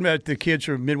 Are you talking about the kids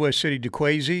from Midwest City,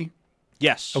 DeQuasi?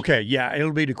 Yes. Okay, yeah,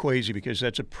 it'll be DeQuasi because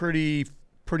that's a pretty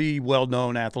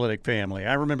well-known athletic family.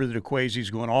 I remember the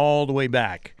DeQuasis going all the way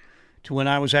back to when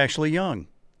I was actually young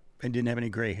and didn't have any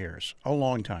gray hairs a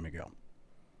long time ago.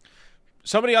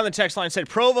 Somebody on the text line said,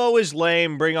 Provo is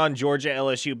lame, bring on Georgia,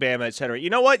 LSU, Bama, etc. You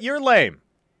know what? You're lame.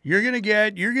 You're gonna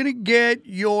get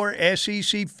your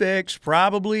SEC fix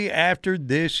probably after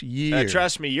this year.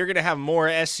 Trust me, you're gonna have more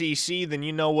SEC than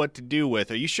you know what to do with.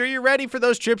 Are you sure you're ready for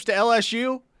those trips to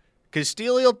LSU? Because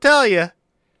Steely will tell you,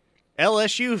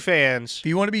 LSU fans if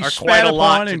you want to be are spat quite a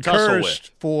lot upon to and tussle cursed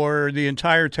with. for the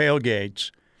entire tailgates,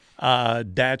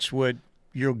 that's what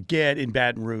you'll get in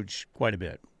Baton Rouge quite a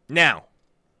bit. Now,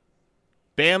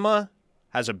 Bama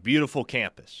has a beautiful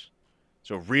campus. It's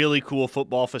a really cool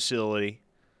football facility.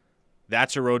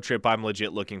 That's a road trip I'm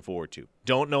legit looking forward to.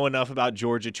 Don't know enough about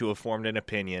Georgia to have formed an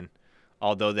opinion,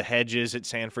 although the hedges at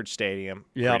Sanford Stadium,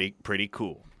 pretty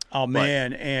cool. Oh,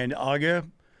 man, and Aga,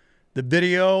 the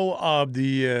video of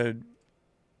the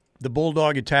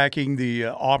Bulldog attacking the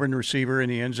Auburn receiver in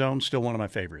the end zone, still one of my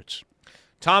favorites.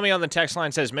 Tommy on the text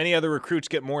line says, many other recruits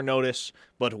get more notice,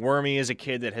 but Wormy is a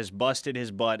kid that has busted his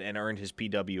butt and earned his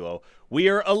PWO. We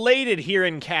are elated here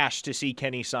in Cache to see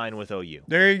Kenny sign with OU.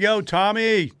 There you go,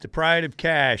 Tommy, the pride of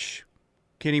Cache,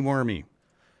 Kenny Wormy.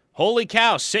 Holy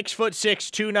cow,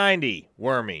 6'6", 290,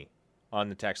 Wormy on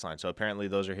the text line. So apparently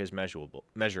those are his measurables,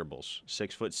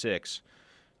 6'6",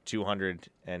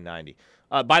 290.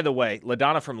 By the way,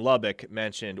 LaDonna from Lubbock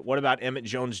mentioned, what about Emmett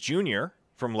Jones Jr.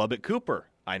 from Lubbock Cooper?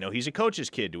 I know he's a coach's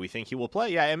kid. Do we think he will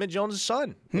play? Yeah, Emmett Jones'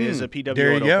 son is a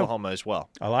PWO at Oklahoma as well.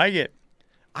 I like it.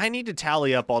 I need to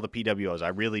tally up all the PWOs. I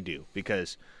really do,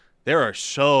 because there are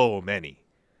so many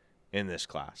in this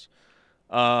class.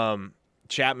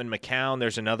 Chapman McCown,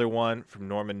 there's another one from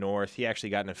Norman North. He actually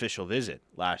got an official visit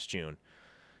last June.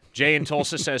 Jay in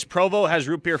Tulsa says, Provo has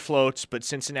root beer floats, but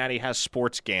Cincinnati has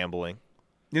sports gambling.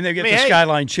 Then they get the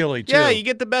Skyline Chili, too. Yeah, you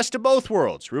get the best of both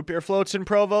worlds. Root beer floats in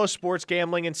Provo, sports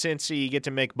gambling in Cincy. You get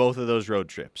to make both of those road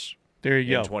trips. There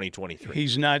you go. 2023.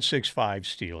 He's not 6'5",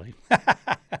 Steely.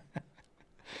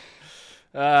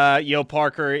 Yo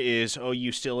Parker, is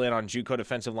OU still in on JUCO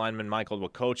defensive lineman Michael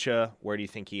Wakocha? Where do you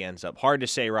think he ends up? Hard to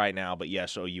say right now, but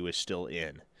yes, OU is still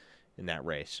in that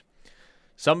race.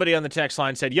 Somebody on the text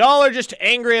line said, y'all are just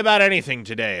angry about anything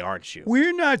today, aren't you?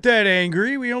 We're not that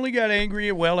angry. We only got angry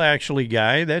at, well, actually,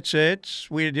 Guy, that's it.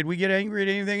 Did we get angry at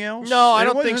anything else? No, I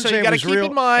don't think so. You got to keep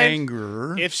in mind,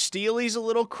 anger. If Steely's a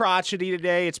little crotchety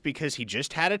today, it's because he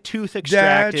just had a tooth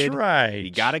extracted. That's right. You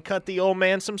got to cut the old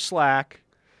man some slack.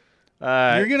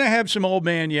 You're going to have some old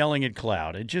man yelling at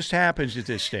cloud. It just happens at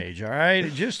this stage, all right?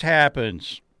 It just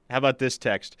happens. How about this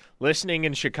text? Listening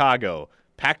in Chicago,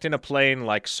 packed in a plane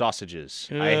like sausages.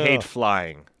 Ugh. I hate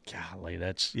flying. Golly,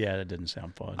 that doesn't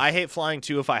sound fun. I hate flying,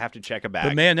 too, if I have to check a bag.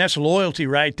 But, man, that's loyalty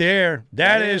right there.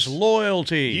 That is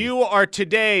loyalty. You are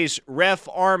today's Ref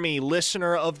Army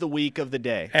Listener of the Week of the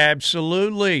Day.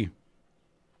 Absolutely.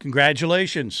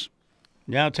 Congratulations.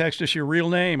 Now text us your real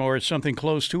name or something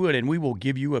close to it, and we will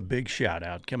give you a big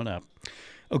shout-out coming up.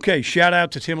 Okay,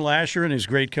 shout-out to Tim Lasher and his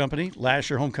great company,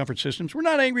 Lasher Home Comfort Systems. We're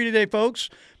not angry today, folks.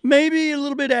 Maybe a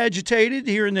little bit agitated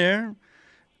here and there.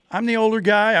 I'm the older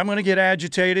guy. I'm going to get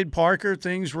agitated. Parker,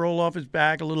 things roll off his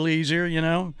back a little easier,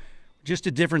 Just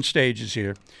at different stages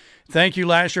here. Thank you,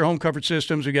 Lasher Home Comfort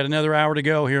Systems. We've got another hour to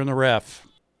go here in the Ref.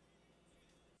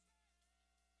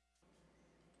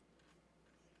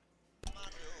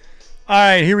 All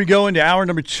right, here we go into hour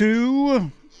number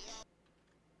 2.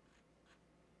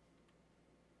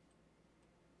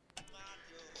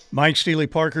 Mike Steely,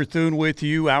 Parker Thune with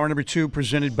you. Hour number 2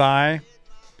 presented by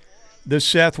the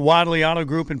Seth Wadley Auto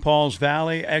Group in Pauls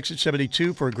Valley. Exit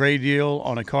 72 for a great deal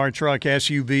on a car, truck,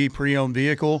 SUV, pre-owned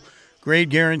vehicle. Great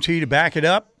guarantee to back it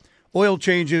up. Oil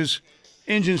changes,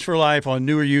 engines for life on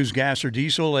newer used gas or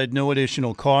diesel at no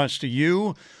additional cost to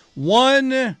you.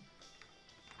 One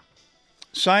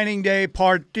signing day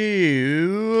part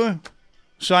 2.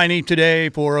 Signing today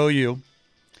for OU.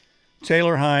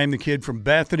 Taylor Heim, the kid from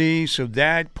Bethany. So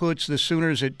that puts the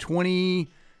Sooners at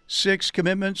 26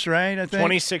 commitments, right, I think?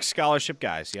 26 scholarship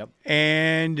guys, yep.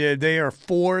 And they are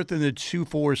 4th in the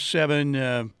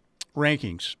 247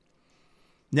 rankings.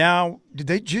 Now, did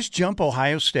they just jump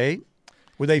Ohio State?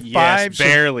 Were they 5? Yes,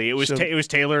 barely. It was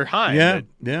Taylor Heim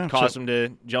that caused them to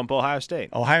jump Ohio State.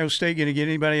 Ohio State going to get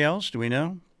anybody else? Do we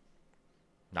know?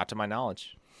 Not to my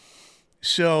knowledge.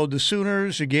 So the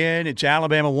Sooners, again, it's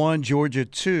Alabama 1, Georgia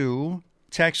 2,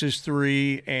 Texas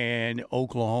 3, and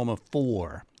Oklahoma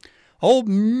 4. Old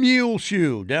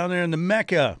Muleshoe down there in the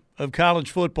mecca of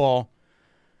college football,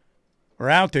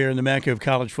 or out there in the mecca of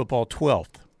college football,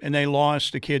 12th. And they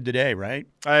lost a kid today, right?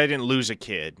 I didn't lose a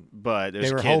kid, but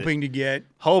they were hoping to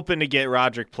get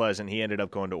Roderick Pleasant. He ended up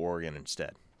going to Oregon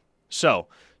instead. So,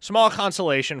 small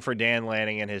consolation for Dan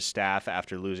Lanning and his staff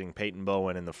after losing Peyton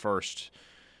Bowen in the first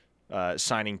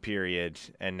signing period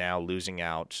and now losing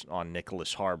out on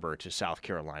Nicholas Harbor to South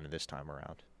Carolina this time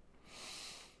around.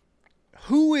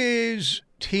 Who is,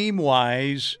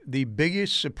 team-wise, the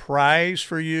biggest surprise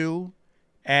for you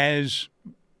as,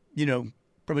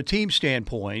 from a team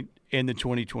standpoint in the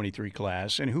 2023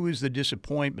 class, and who is the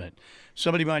disappointment?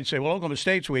 Somebody might say, well, Oklahoma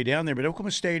State's way down there, but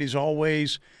Oklahoma State is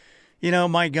always,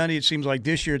 Mike Gundy, it seems like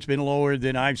this year it's been lower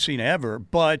than I've seen ever,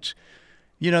 but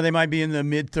they might be in the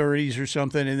mid-30s or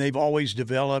something, and they've always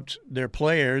developed their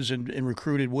players and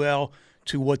recruited well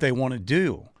to what they want to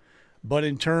do. But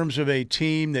in terms of a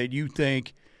team that you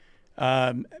think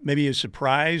maybe is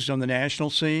surprised on the national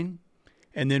scene,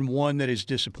 and then one that is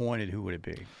disappointed, who would it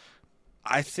be?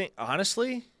 I think,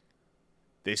 honestly,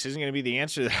 this isn't going to be the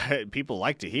answer that people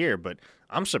like to hear, but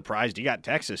I'm surprised you got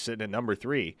Texas sitting at number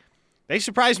 3. They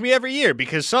surprise me every year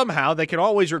because somehow they can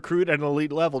always recruit at an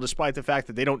elite level despite the fact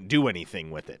that they don't do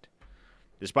anything with it,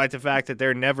 despite the fact that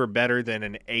they're never better than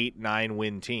an 8-9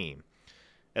 win team,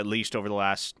 at least over the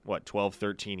last, 12,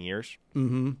 13 years.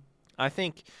 Mm-hmm. I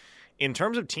think in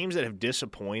terms of teams that have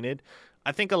disappointed,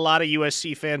 I think a lot of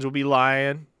USC fans will be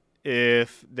lying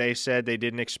if they said they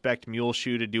didn't expect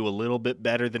Muleshoe to do a little bit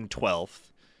better than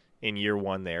 12th in year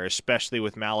 1 there, especially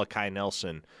with Malachi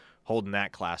Nelson holding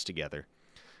that class together.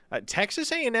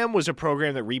 Texas A&M was a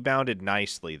program that rebounded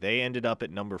nicely. They ended up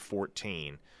at number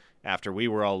 14 after we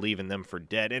were all leaving them for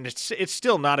dead. And it's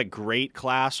still not a great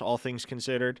class, all things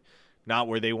considered. not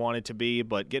where they wanted to be,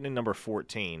 but getting in number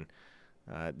 14,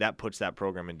 that puts that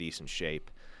program in decent shape.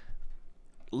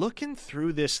 Looking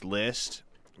through this list,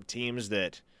 teams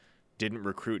that didn't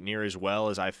recruit near as well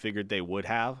as I figured they would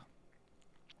have.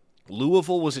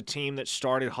 Louisville was a team that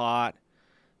started hot.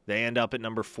 They end up at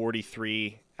number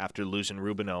 43 after losing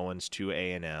Reuben Owens to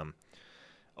A&M.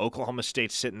 Oklahoma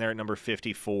State's sitting there at number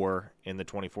 54 in the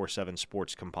 24/7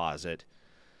 Sports Composite.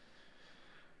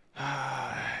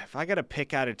 If I got to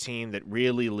pick out a team that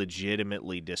really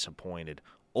legitimately disappointed,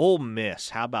 Ole Miss,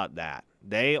 how about that?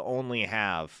 They only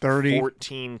have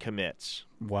 14 commits.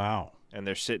 Wow. And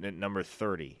they're sitting at number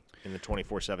 30 in the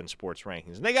 24/7 Sports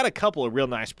rankings. And they got a couple of real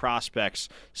nice prospects.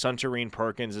 Suntarine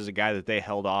Perkins is a guy that they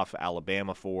held off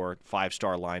Alabama for,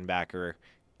 5-star linebacker,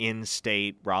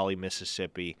 in-state, Raleigh,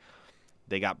 Mississippi.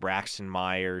 They got Braxton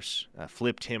Myers,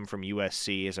 flipped him from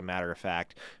USC, as a matter of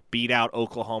fact. Beat out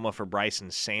Oklahoma for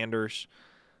Bryson Sanders.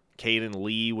 Caden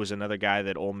Lee was another guy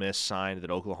that Ole Miss signed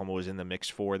that Oklahoma was in the mix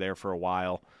for there for a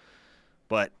while.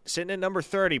 But sitting at number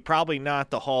 30, probably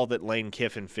not the haul that Lane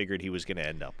Kiffin figured he was going to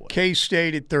end up with.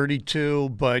 K-State at 32,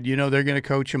 but, they're going to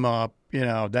coach him up.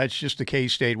 That's just the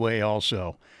K-State way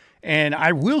also. And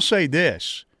I will say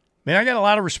this. Man, I got a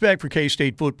lot of respect for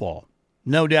K-State football.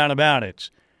 No doubt about it.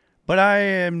 But I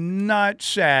am not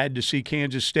sad to see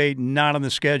Kansas State not on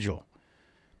the schedule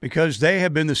because they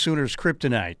have been the Sooners'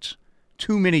 kryptonite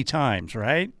too many times,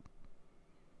 right?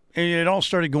 And it all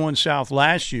started going south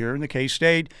last year in the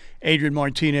K-State. Adrian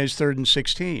Martinez, 3rd and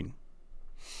 16.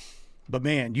 But,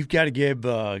 man, you've got to give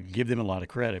them a lot of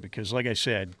credit because, like I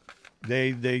said,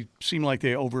 they seem like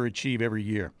they overachieve every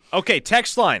year. Okay,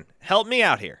 text line. Help me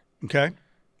out here. Okay.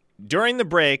 During the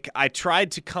break, I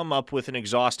tried to come up with an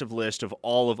exhaustive list of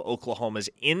all of Oklahoma's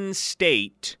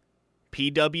in-state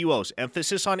PWOs.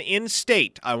 Emphasis on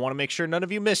in-state. I want to make sure none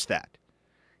of you missed that.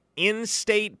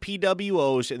 In-state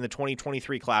PWOs in the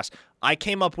 2023 class. I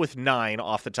came up with 9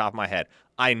 off the top of my head.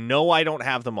 I know I don't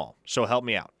have them all, so help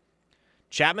me out.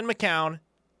 Chapman McCown,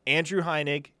 Andrew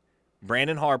Heinig,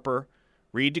 Brandon Harper,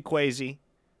 Reed DeQuazy,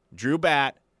 Drew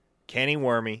Batt, Kenny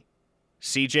Wormy,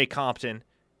 C.J. Compton,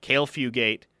 Cale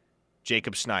Fugate,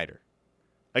 Jacob Snyder.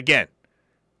 Again,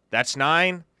 that's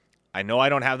 9. I know I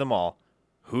don't have them all.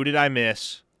 Who did I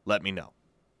miss? Let me know.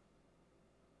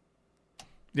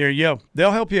 There you go.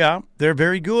 They'll help you out. They're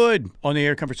very good on the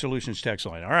Air Comfort Solutions text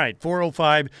line. All right,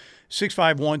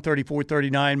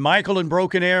 405-651-3439. Michael in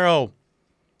Broken Arrow.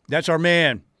 That's our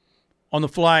man on the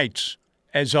flights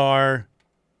as our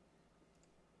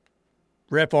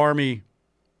Ref Army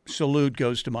salute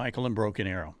goes to Michael in Broken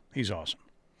Arrow. He's awesome.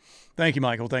 Thank you,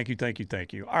 Michael. Thank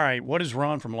you. All right, what does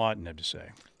Ron from Lawton have to say?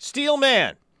 Steel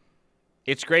Man,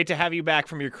 it's great to have you back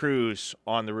from your cruise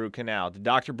on the Root Canal. Did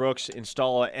Dr. Brooks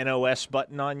install a NOS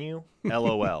button on you?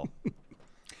 LOL.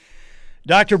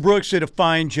 Dr. Brooks did a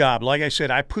fine job. Like I said,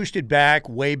 I pushed it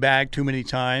way back too many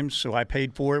times, so I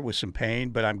paid for it with some pain,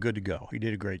 but I'm good to go. He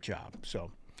did a great job. So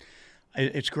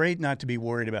it's great not to be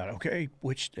worried about, okay,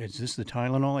 which is this the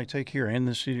Tylenol I take here? And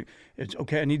this, it's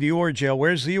okay, I need the Oragel.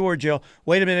 Where's the Oragel?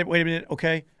 Wait a minute.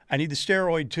 Okay, I need the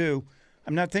steroid too.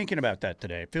 I'm not thinking about that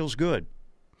today. It feels good.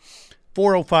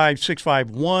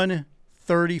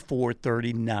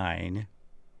 405-651-3439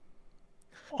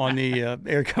 on the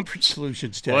Air Comfort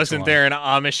Solutions text Wasn't line. there an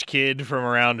Amish kid from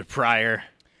around prior?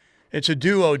 It's a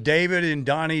duo, David and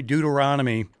Donnie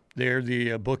Deuteronomy. They're the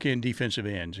bookend defensive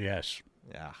ends, yes.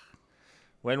 Yeah.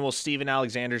 When will Steven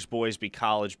Alexander's boys be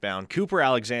college-bound? Cooper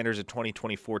Alexander's a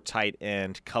 2024 tight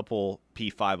end, couple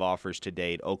P5 offers to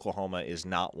date. Oklahoma is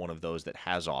not one of those that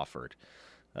has offered.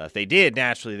 If they did,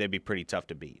 naturally, they'd be pretty tough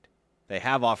to beat. They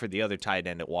have offered the other tight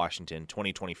end at Washington,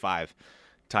 2025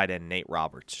 tight end Nate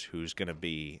Roberts, who's going to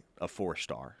be a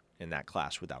 4-star in that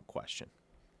class without question.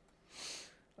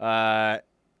 This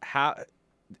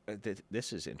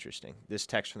is interesting. This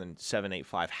text from the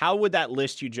 785. How would that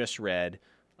list you just read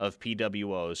of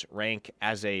PWOs rank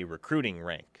as a recruiting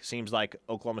rank? Seems like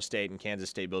Oklahoma State and Kansas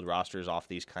State build rosters off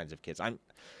these kinds of kids. I'm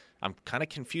kind of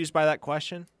confused by that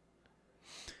question.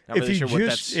 Not really sure what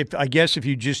that's. I guess if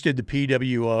you just did the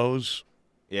PWOs,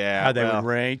 how they would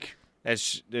rank.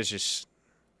 That's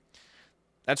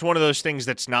one of those things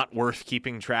that's not worth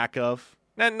keeping track of.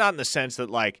 Not in the sense that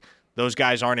like those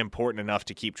guys aren't important enough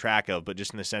to keep track of, but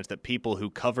just in the sense that people who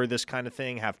cover this kind of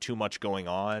thing have too much going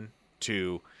on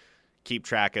to keep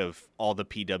track of all the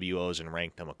PWOs and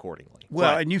rank them accordingly.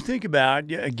 Well, and you think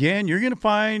about, again, you're going to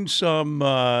find some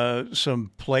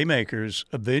playmakers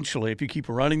eventually if you keep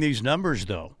running these numbers,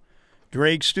 though.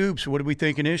 Drake Stoops, what did we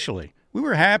think initially? We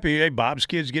were happy. Hey, Bob's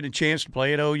kid's getting a chance to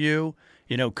play at OU.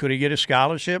 Could he get a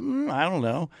scholarship? I don't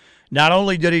know. Not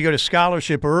only did he get a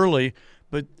scholarship early,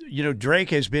 But, Drake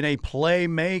has been a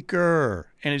playmaker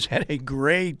and has had a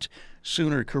great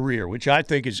Sooner career, which I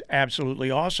think is absolutely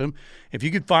awesome. If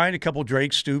you could find a couple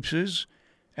Drake Stoopses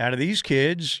out of these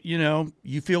kids,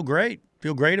 you feel great.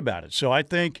 Feel great about it. So I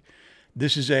think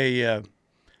this is a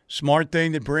smart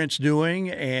thing that Brent's doing.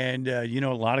 And,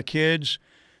 a lot of kids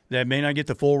that may not get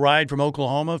the full ride from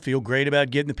Oklahoma feel great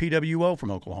about getting the PWO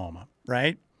from Oklahoma,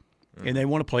 right? Mm-hmm. And they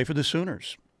want to play for the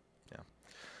Sooners.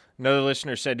 Another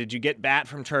listener said, did you get Bat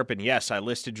from Turpin? Yes, I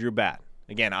listed Drew Bat.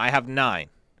 Again, I have 9.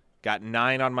 Got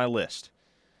 9 on my list.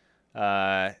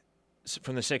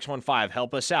 From the 615,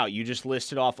 help us out. You just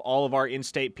listed off all of our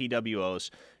in-state PWOs.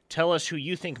 Tell us who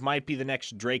you think might be the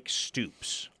next Drake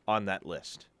Stoops on that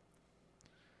list.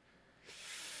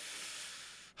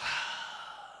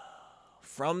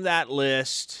 From that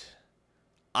list,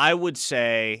 I would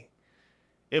say,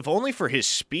 if only for his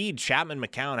speed, Chapman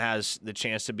McCown has the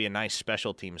chance to be a nice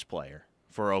special teams player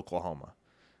for Oklahoma.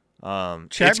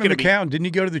 Chapman McCown, didn't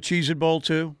he go to the Cheez-It Bowl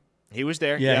too? He was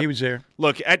there. Yeah, He was there.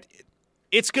 Look,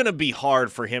 it's going to be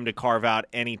hard for him to carve out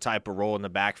any type of role in the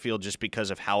backfield just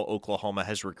because of how Oklahoma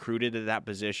has recruited at that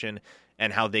position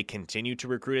and how they continue to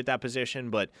recruit at that position.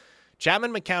 But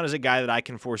Chapman McCown is a guy that I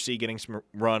can foresee getting some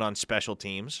run on special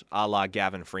teams, a la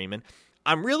Gavin Freeman.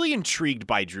 I'm really intrigued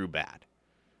by Drew Bat.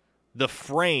 The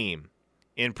frame,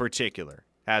 in particular,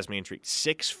 has me intrigued.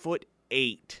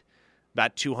 6'8",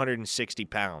 about 260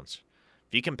 pounds.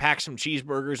 If you can pack some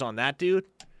cheeseburgers on that dude,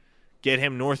 get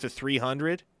him north of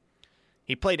 300.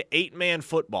 He played 8-man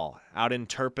football out in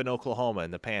Turpin, Oklahoma,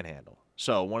 in the Panhandle.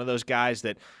 So one of those guys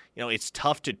that, it's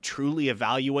tough to truly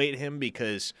evaluate him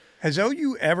because has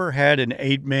OU ever had an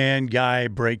 8-man guy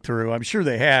breakthrough? I'm sure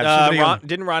they have.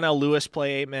 Didn't Ronell Lewis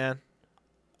play 8-man?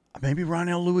 Maybe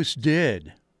Ronell Lewis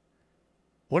did.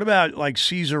 What about like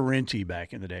Caesar Renty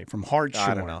back in the day from Hartshorn?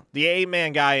 I don't know. The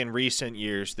 8-man guy in recent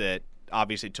years that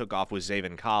obviously took off was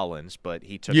Zaven Collins, but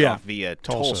he took off via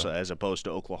Tulsa as opposed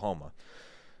to Oklahoma.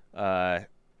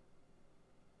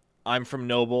 I'm from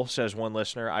Noble, says one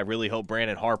listener. I really hope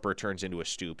Brandon Harper turns into a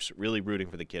Stoops. Really rooting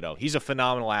for the kiddo. He's a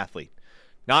phenomenal athlete.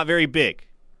 Not very big.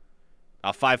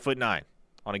 5'9"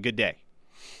 on a good day.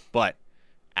 But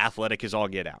athletic as all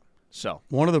get out. So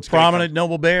one of the prominent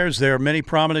Noble Bears. There are many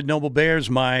prominent Noble Bears.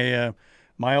 My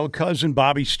old cousin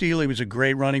Bobby Steele was a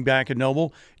great running back at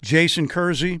Noble. Jason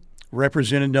Kersey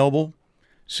represented Noble.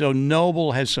 So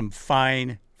Noble has some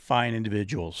fine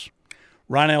individuals.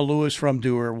 Ronell Lewis from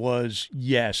Dewar was,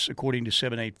 yes, according to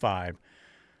 785.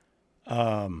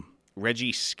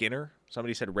 Reggie Skinner.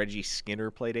 Somebody said Reggie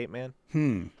Skinner played 8-man.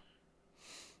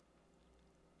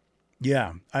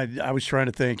 Yeah, I was trying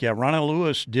to think. Yeah, Ronell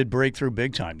Lewis did break through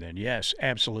big time then. Yes,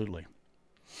 absolutely.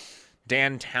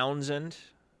 Dan Townsend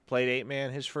played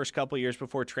 8-man his first couple years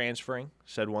before transferring,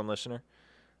 said one listener.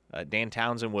 Dan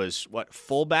Townsend was,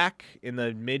 fullback in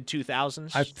the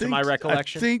mid-2000s, to my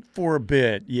recollection? I think for a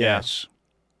bit, yes.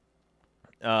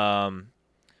 Yeah.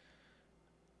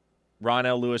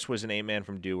 Ronell Lewis was an 8-man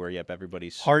from Dewar. Yep,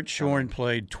 everybody's. Hartshorn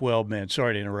played 12-man.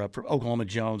 Sorry to interrupt. For Oklahoma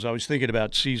Jones. I was thinking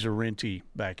about Caesar Renty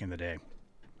back in the day.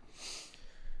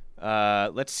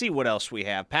 Let's see what else we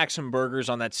have. Pack some burgers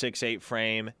on that 6'8"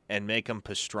 frame and make them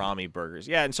pastrami burgers.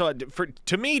 Yeah, and so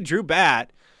to me, Drew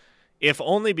Bat, if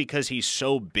only because he's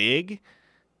so big,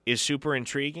 is super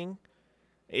intriguing.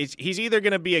 He's either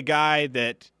going to be a guy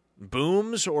that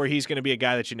booms or he's going to be a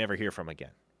guy that you never hear from again.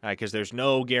 Because there's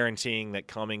no guaranteeing that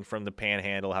coming from the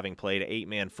Panhandle, having played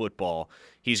 8-man football,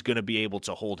 he's going to be able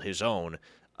to hold his own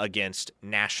against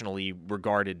nationally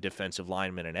regarded defensive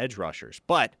linemen and edge rushers.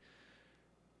 But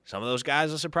some of those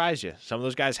guys will surprise you. Some of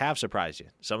those guys have surprised you.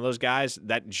 Some of those guys,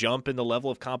 that jump in the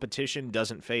level of competition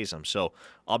doesn't faze them. So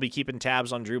I'll be keeping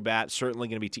tabs on Drew Bat. Certainly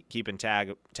going to be keeping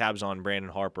tabs on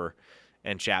Brandon Harper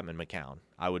and Chapman McCown.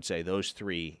 I would say those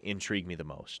three intrigue me the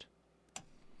most.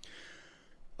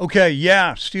 Okay,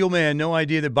 yeah, Steelman, no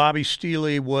idea that Bobby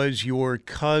Steele was your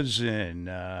cousin.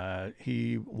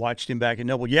 He watched him back in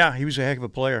Noble. Yeah, he was a heck of a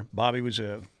player. Bobby was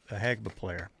a heck of a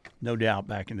player, no doubt,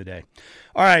 back in the day.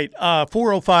 All right,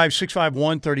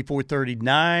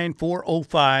 405-651-3439,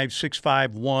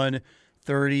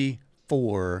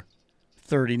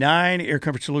 405-651-3439, Air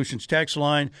Comfort Solutions text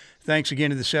line. Thanks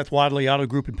again to the Seth Wadley Auto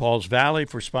Group in Pauls Valley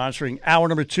for sponsoring hour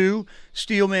number 2.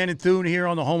 Steelman and Thune here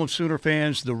on the home of Sooner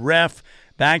fans, The Ref.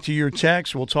 Back to your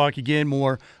text. We'll talk again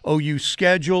more OU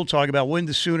schedule, talk about when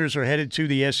the Sooners are headed to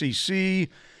the SEC,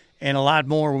 and a lot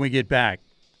more when we get back.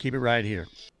 Keep it right here.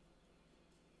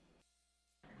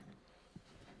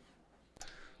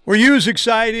 Were you as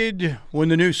excited when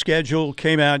the new schedule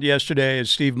came out yesterday as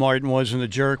Steve Martin was in the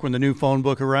Jerk when the new phone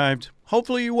book arrived?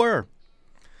 Hopefully you were.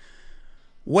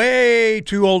 Way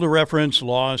too old a reference,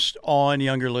 lost on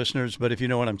younger listeners, but if you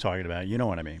know what I'm talking about, you know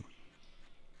what I mean.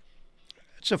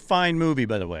 It's a fine movie,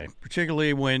 by the way,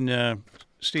 particularly when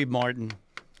Steve Martin,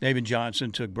 David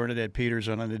Johnson took Bernadette Peters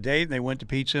on a date and they went to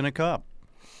Pizza in a Cup.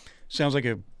 Sounds like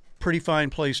a pretty fine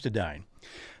place to dine.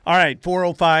 All right,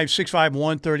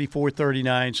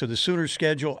 405-651-3439. So the Sooners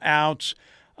schedule out.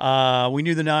 We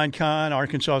knew the non-con,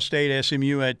 Arkansas State,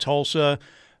 SMU at Tulsa.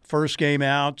 First game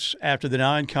out after the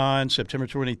non-con, September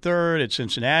 23rd at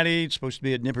Cincinnati. It's supposed to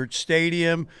be at Nippert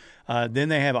Stadium. Then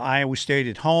they have Iowa State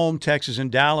at home, Texas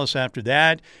and Dallas after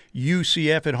that.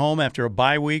 UCF at home after a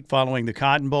bye week following the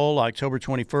Cotton Bowl, October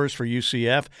 21st for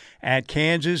UCF. At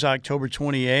Kansas, October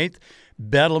 28th.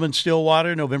 Bedlam and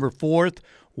Stillwater, November 4th.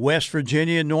 West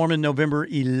Virginia, Norman, November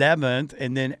 11th.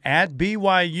 And then at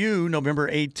BYU, November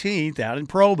 18th, out in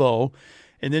Provo.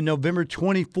 And then November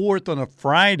 24th on a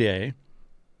Friday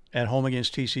at home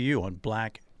against TCU on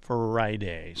Black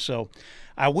Friday. So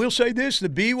I will say this, the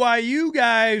BYU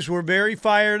guys were very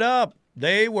fired up.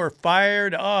 They were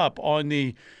fired up on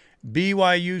the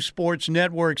BYU Sports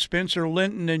Network. Spencer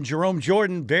Linton and Jerome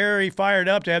Jordan very fired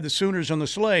up to have the Sooners on the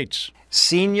slates.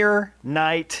 Senior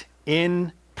night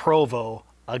in Provo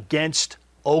against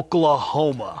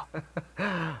Oklahoma.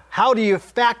 How do you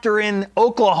factor in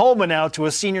Oklahoma now to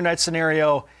a senior night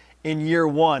scenario in year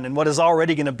one and what is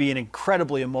already going to be an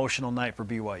incredibly emotional night for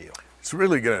BYU? It's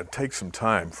really going to take some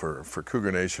time for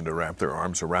Cougar Nation to wrap their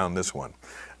arms around this one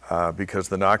because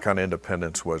the knock on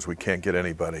Independence was we can't get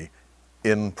anybody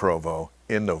in Provo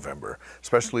in November,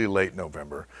 especially late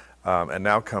November. And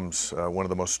now comes one of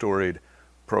the most storied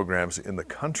programs in the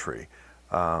country,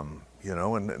 and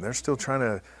they're still trying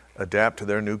to adapt to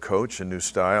their new coach and new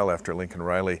style after Lincoln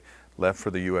Riley left for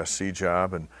the USC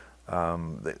job. And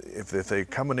if they're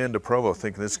coming into Provo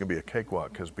thinking this is going to be a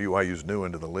cakewalk because BYU's new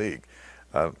into the league,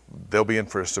 they'll be in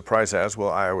for a surprise, as will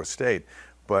Iowa State.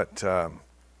 But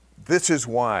this is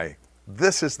why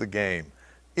this is the game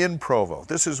in Provo.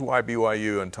 This is why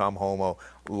BYU and Tom Holmoe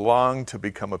long to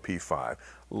become a P5,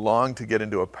 long to get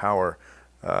into a Power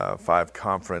 5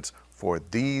 conference for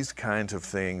these kinds of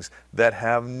things that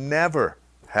have never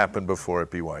happened before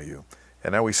at BYU.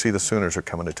 And now we see the Sooners are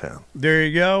coming to town. There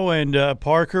you go. And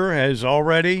Parker has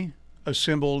already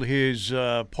assembled his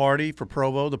party for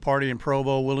Provo. The party in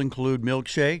Provo will include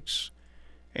milkshakes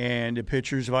and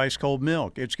pitchers of ice-cold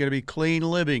milk. It's going to be clean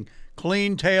living,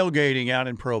 clean tailgating out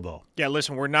in Provo. Yeah,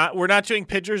 listen, we're not doing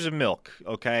pitchers of milk,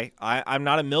 okay? I'm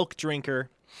not a milk drinker.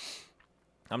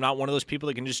 I'm not one of those people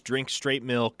that can just drink straight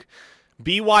milk.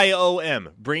 BYOM,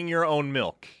 bring your own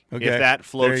milk, okay, if that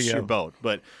floats your boat.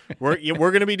 But we're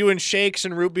going to be doing shakes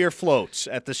and root beer floats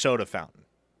at the soda fountain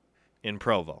in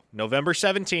Provo. November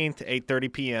 17th,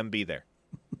 8:30 p.m., be there.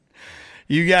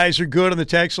 You guys are good on the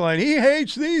text line. He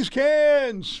hates these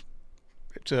cans.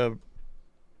 It's a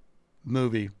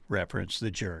movie reference, The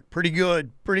Jerk. Pretty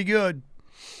good, pretty good.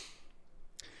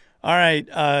 All right,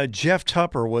 Jeff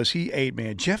Tupper, was he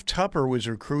 8-man? Jeff Tupper was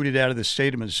recruited out of the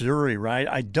state of Missouri, right?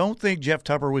 I don't think Jeff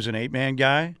Tupper was an 8-man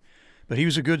guy, but he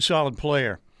was a good, solid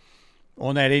player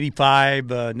on that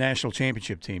 85 national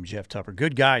championship team, Jeff Tupper.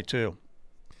 Good guy, too.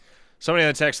 Somebody on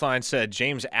the text line said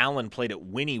James Allen played at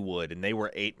Wynnewood, and they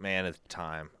were 8-man at the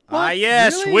time. What?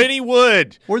 Yes, Really?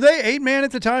 Wynnewood. Were they 8-man at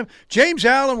the time? James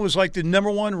Allen was like the number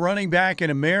one running back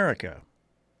in America.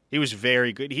 He was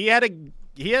very good. He had a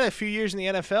few years in the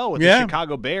NFL with the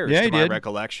Chicago Bears, to my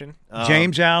recollection.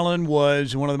 James Allen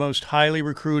was one of the most highly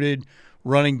recruited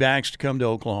running backs to come to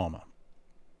Oklahoma.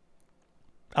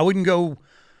 I wouldn't go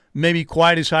maybe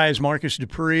quite as high as Marcus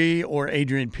Dupree or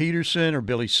Adrian Peterson or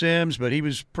Billy Sims, but he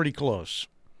was pretty close.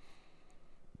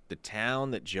 The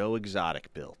town that Joe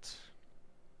Exotic built,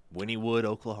 Wynnewood,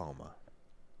 Oklahoma.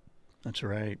 That's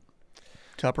right.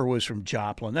 Tupper was from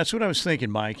Joplin. That's what I was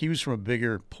thinking, Mike. He was from a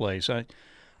bigger place.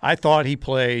 I thought he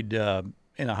played in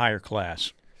a higher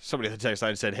class. Somebody on the text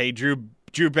line said, "Hey, Drew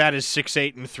Bat is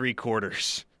 6'8" and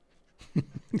 3/4."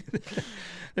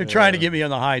 They're trying to get me on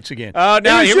the heights again. Oh,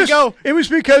 now here we go. It was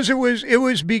because it was the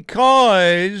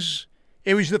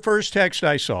first text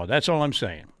I saw. That's all I'm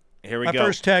saying. Here we go. My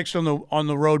first text on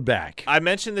the road back. I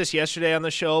mentioned this yesterday on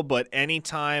the show, but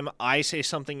anytime I say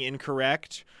something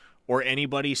incorrect or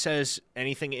anybody says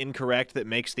anything incorrect that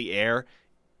makes the air,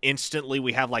 instantly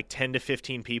we have like 10 to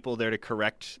 15 people there to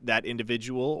correct that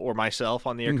individual or myself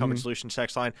on the Air Comfort Solutions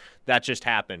text line. That just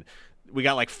happened. We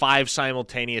got like 5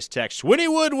 simultaneous texts.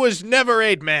 Wynnewood was never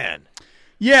 8-man.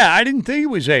 Yeah, I didn't think it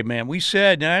was 8-man. We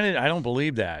said, and I don't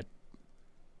believe that.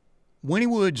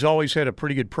 Wynnewood's always had a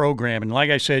pretty good program. And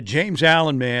like I said, James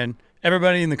Allen, man,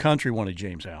 everybody in the country wanted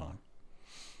James Allen.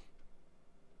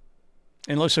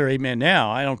 Unless they're 8-man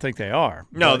now. I don't think they are.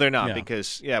 No, But, they're not yeah.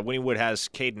 because, Winnie Wood has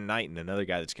Caden Knighton, another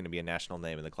guy that's going to be a national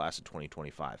name in the class of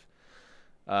 2025.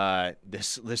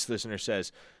 This listener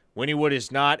says, Winnie Wood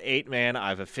is not 8-man.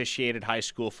 I've officiated high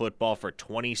school football for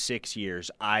 26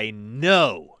 years. I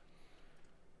know.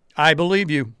 I believe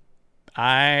you.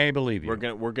 I believe you.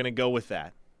 We're gonna go with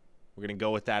that. We're gonna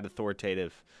go with that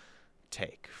authoritative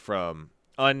take from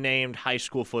unnamed high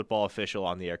school football official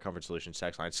on the Air Comfort Solutions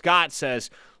text line. Scott says,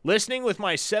 listening with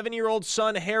my 7-year-old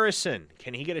son Harrison.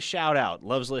 Can he get a shout out?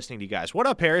 Loves listening to you guys. What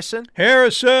up, Harrison?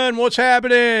 Harrison, what's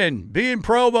happening? Be in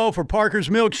Provo for Parker's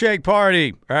Milkshake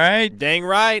Party. All right. Dang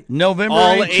right. November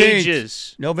All 18th.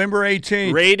 ages. November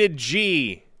 18th. Rated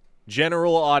G.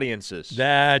 General audiences.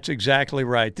 That's exactly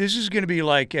right. This is going to be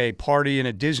like a party in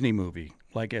a Disney movie,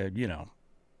 which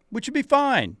would be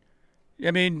fine. I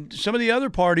mean, some of the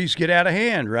other parties get out of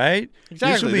hand, right?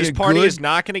 Exactly. This party is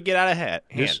not going to get out of hand.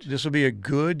 This will be a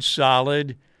good,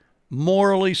 solid,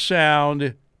 morally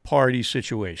sound party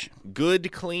situation.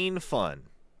 Good, clean fun,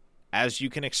 as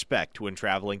you can expect when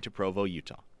traveling to Provo,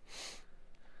 Utah.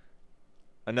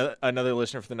 Another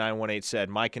listener for the 918 said,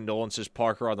 my condolences,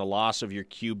 Parker, on the loss of your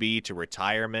QB to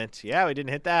retirement. Yeah, we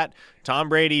didn't hit that. Tom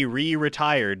Brady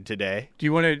re-retired today. Do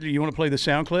you want to play the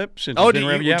sound clip? Since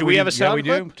do we have a sound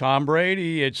clip? Do. Tom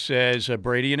Brady. It says a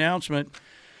Brady announcement.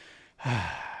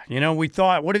 We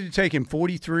thought, what did it take him?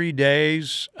 43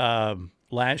 days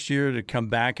last year to come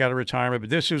back out of retirement.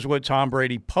 But this is what Tom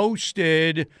Brady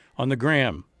posted on the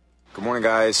gram. Good morning,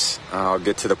 guys. I'll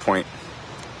get to the point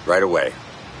right away.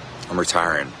 I'm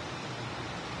retiring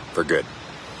for good.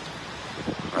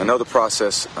 I know the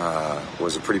process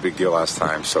was a pretty big deal last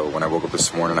time, so when I woke up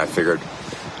this morning, I figured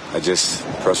I'd just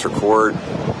press record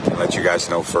and let you guys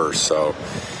know first. So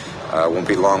I won't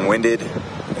be long-winded. I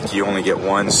think you only get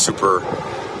one super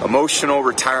emotional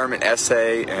retirement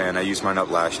essay, and I used mine up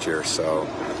last year. So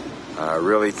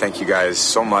really thank you guys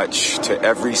so much to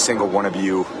every single one of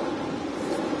you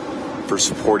for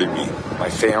supporting me, my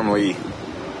family,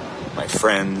 my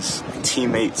friends, my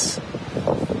teammates,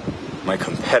 my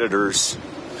competitors.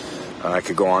 I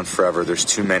could go on forever. There's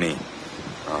too many.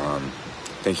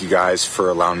 Thank you guys for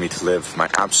allowing me to live my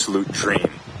absolute dream.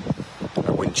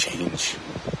 I wouldn't change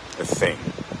a thing.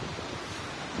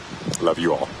 Love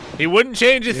you all. He wouldn't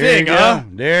change a There thing, you huh? go.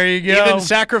 There you go. Even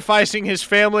sacrificing his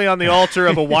family on the altar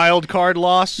of a wild card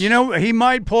loss. He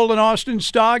might pull an Austin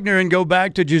Stogner and go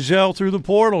back to Giselle through the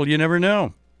portal. You never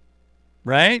know.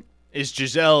 Right? Is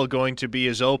Giselle going to be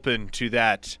as open to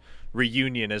that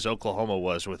reunion as Oklahoma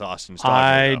was with Austin Stogner?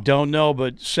 I don't know,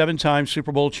 but 7-time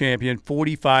Super Bowl champion,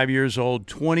 45 years old,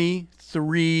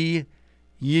 23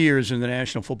 years in the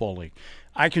National Football League.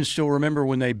 I can still remember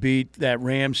when they beat that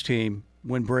Rams team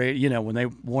when Brady, when they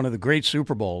won of the great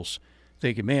Super Bowls,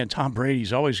 thinking, man, Tom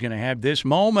Brady's always going to have this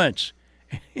moment.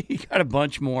 He got a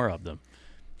bunch more of them.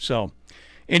 So,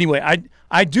 anyway,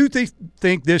 I do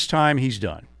think this time he's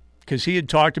done. Because he had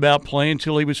talked about playing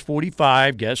until he was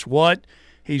 45. Guess what?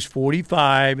 He's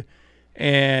 45.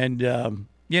 And,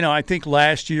 I think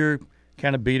last year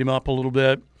kind of beat him up a little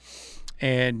bit.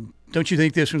 And don't you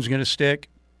think this one's going to stick?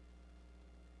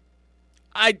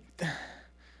 I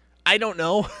don't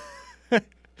know.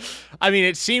 I mean,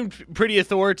 it seemed pretty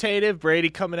authoritative, Brady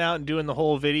coming out and doing the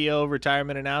whole video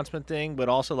retirement announcement thing. But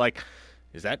also,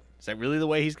 is that really the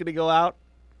way he's going to go out?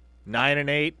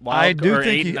 9-8, I do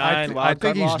think 8-9, I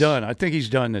think he's loss. done. I think he's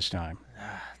done this time.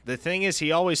 The thing is,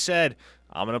 he always said,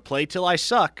 I'm going to play till I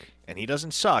suck. And he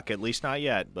doesn't suck, at least not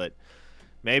yet. But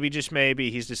maybe, just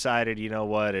maybe, he's decided, you know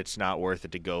what, it's not worth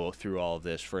it to go through all of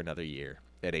this for another year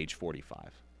at age 45.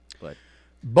 But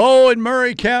Bo in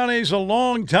Murray County is a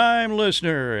long-time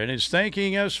listener and is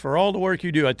thanking us for all the work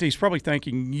you do. I think he's probably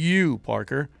thanking you,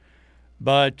 Parker.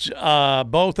 But,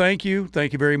 Bo, thank you.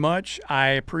 Thank you very much. I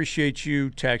appreciate you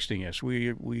texting us.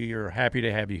 We are happy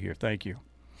to have you here. Thank you.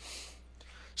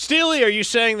 Steely, are you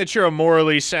saying that you're a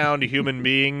morally sound human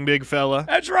being, big fella?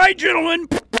 That's right, gentlemen.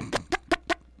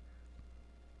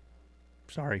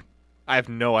 Sorry. I have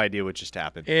no idea what just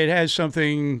happened. It has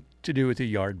something to do with the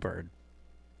yard bird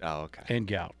Oh, okay. and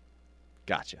gout.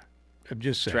 Gotcha. I'm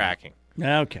just saying. Tracking.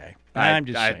 Okay. I'm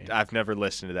just saying. I've never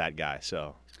listened to that guy,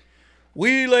 so.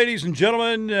 We, ladies and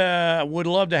gentlemen, would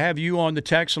love to have you on the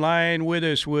text line with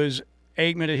us. Was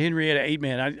Aikman at Henrietta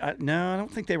 8-man? No, I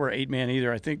don't think they were 8-man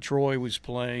either. I think Troy was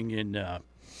playing in, I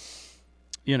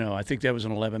think that was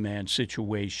an 11-man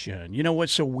situation. You know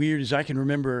what's so weird is I can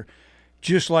remember,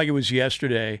 just like it was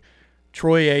yesterday,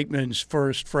 Troy Aikman's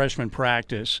first freshman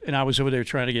practice, and I was over there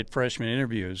trying to get freshman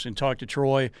interviews and talk to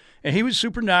Troy, and he was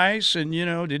super nice and,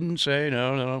 didn't say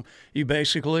no.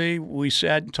 We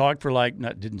sat and talked for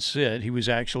didn't sit. He was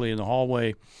actually in the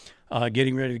hallway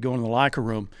getting ready to go in the locker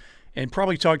room, and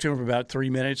probably talked to him for about 3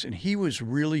 minutes, and he was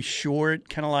really short,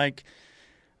 kind of like,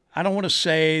 I don't want to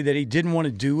say that he didn't want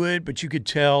to do it, but you could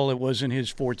tell it wasn't his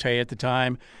forte at the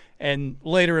time. And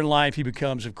later in life, he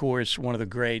becomes, of course, one of the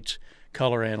great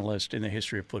color analysts in the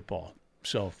history of football.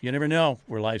 So you never know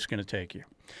where life's going to take you.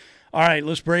 All right,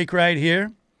 let's break right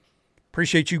here.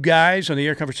 Appreciate you guys on the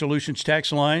Air Comfort Solutions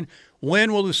text line.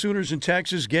 When will the Sooners in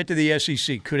Texas get to the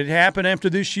SEC? Could it happen after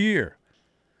this year?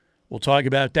 We'll talk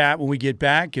about that when we get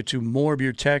back. Get to more of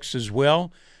your texts as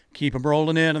well. Keep them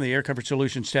rolling in on the Air Comfort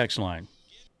Solutions text line.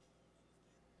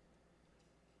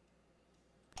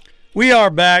 We are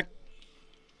back.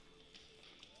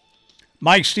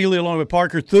 Mike Steely along with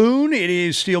Parker Thune. It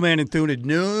is Steelman and Thune at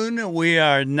noon. We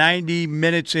are 90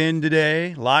 minutes in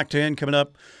today. Locked in, coming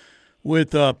up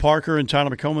with Parker and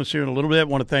Tyler McComas here in a little bit. I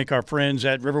want to thank our friends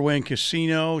at Riverwind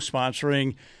Casino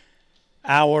sponsoring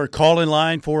our call-in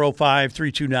line,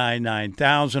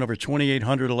 405-329-9000. Over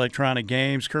 2,800 electronic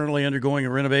games currently undergoing a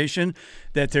renovation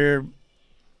that they're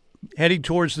heading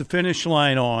towards the finish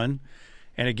line on.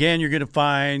 And again, you're going to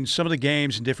find some of the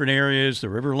games in different areas, the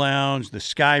River Lounge, the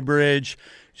Sky Bridge,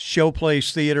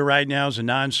 Showplace Theater right now is a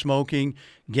non-smoking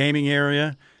gaming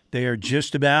area. They are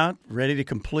just about ready to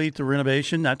complete the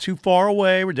renovation. Not too far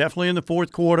away. We're definitely in the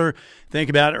fourth quarter. Think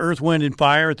about Earth, Wind, and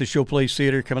Fire at the Showplace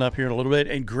Theater coming up here in a little bit.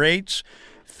 And great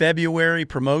February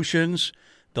promotions,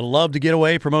 the Love to Get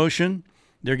Away promotion.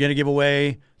 They're going to give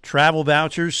away travel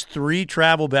vouchers, 3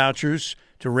 travel vouchers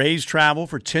to raise travel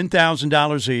for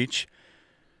 $10,000 each.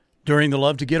 During the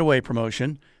Love to Get Away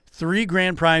promotion, 3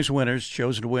 grand prize winners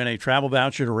chosen to win a travel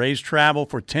voucher to raise travel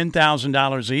for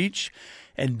 $10,000 each.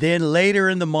 And then later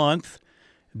in the month,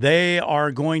 they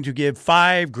are going to give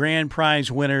 5 grand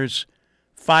prize winners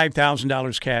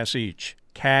 $5,000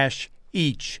 cash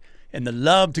each. And the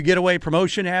Love to Get Away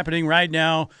promotion happening right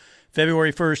now,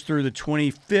 February 1st through the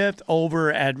 25th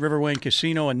over at Riverwind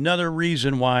Casino. Another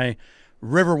reason why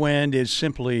Riverwind is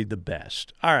simply the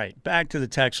best. All right, back to the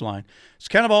text line. It's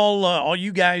kind of all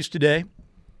you guys today.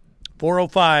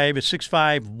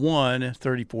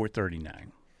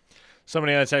 405-651-3439.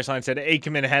 Somebody on the text line said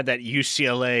Aikman had that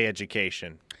UCLA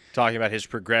education, talking about his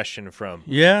progression from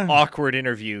awkward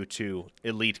interview to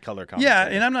elite color commentary. Yeah,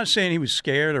 and I'm not saying he was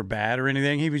scared or bad or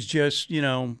anything. He was just,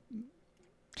 kind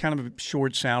of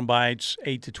short sound bites,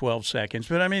 8 to 12 seconds.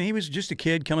 But, I mean, he was just a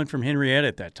kid coming from Henrietta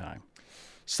at that time.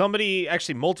 Somebody,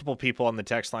 actually multiple people on the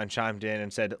text line chimed in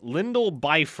and said, Lyndall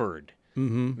Byford,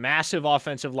 massive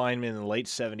offensive lineman in the late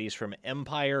 70s from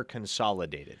Empire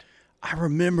Consolidated. I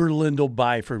remember Lyndall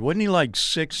Byford. Wasn't he like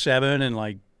 6'7" and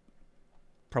like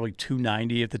probably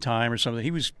 290 at the time or something?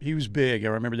 He was big. I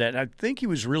remember that. I think he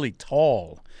was really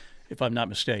tall, if I'm not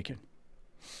mistaken.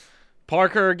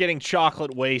 Parker getting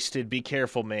chocolate wasted. Be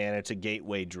careful, man. It's a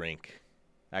gateway drink.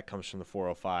 That comes from the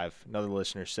 405. Another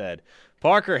listener said,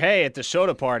 Parker, hey, at the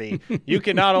soda party, you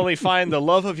can not only find the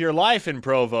love of your life in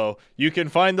Provo, you can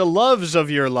find the loves of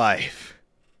your life.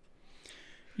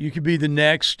 You could be the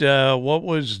next, what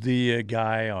was the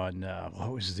guy on,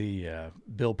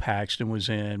 Bill Paxton was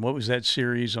in, what was that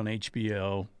series on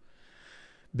HBO?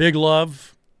 Big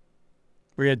Love,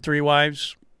 where he had 3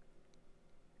 wives.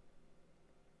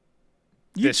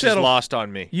 This is lost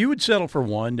on me. You would settle for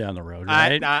 1 down the road,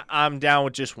 right? I'm down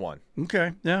with just 1.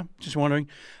 Okay, yeah, just wondering.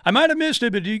 I might have missed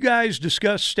it, but do you guys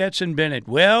discuss Stetson Bennett?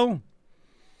 Well,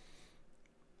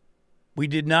 we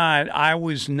did not. I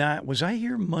was not. Was I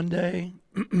here Monday?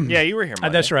 Yeah, you were here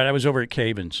Monday. That's right. I was over at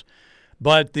Cabins.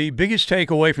 But the biggest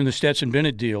takeaway from the Stetson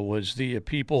Bennett deal was the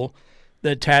people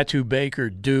that Tattoo Baker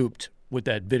duped with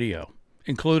that video,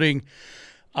 including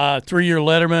 3-year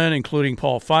Letterman, including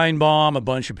Paul Feinbaum, a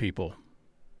bunch of people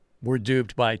were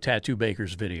duped by Tattoo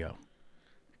Baker's video.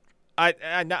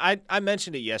 I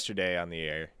mentioned it yesterday on the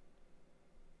air.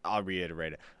 I'll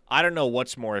reiterate it. I don't know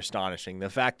what's more astonishing, the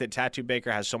fact that Tattoo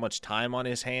Baker has so much time on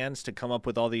his hands to come up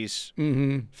with all these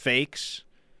fakes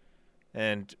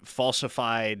and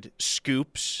falsified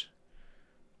scoops,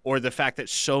 or the fact that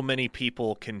so many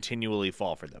people continually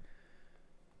fall for them.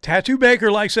 Tattoo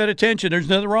Baker likes that attention. There's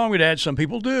nothing wrong with that. Some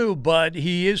people do, but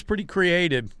he is pretty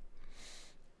creative.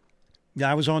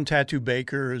 I was on Tattoo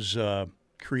Baker's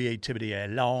creativity.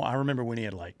 I remember when he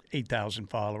had like 8,000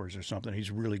 followers or something.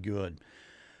 He's really good.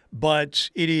 But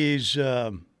it is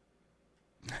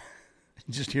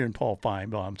just hearing Paul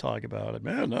Feinbaum talk about it.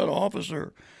 Man, that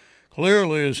officer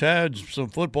clearly has had some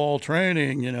football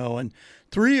training, And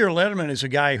 3-year Letterman is a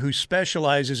guy who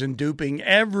specializes in duping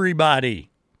everybody.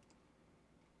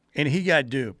 And he got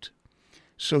duped.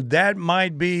 So that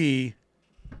might be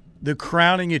the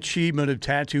crowning achievement of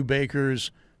Tattoo Baker's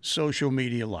social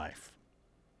media life.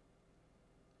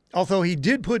 Although he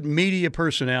did put media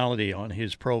personality on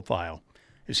his profile.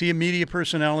 Is he a media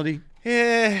personality?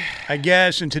 Yeah. I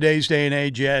guess in today's day and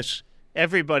age, yes.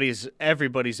 Everybody's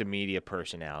a media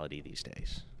personality these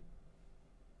days.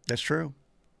 That's true.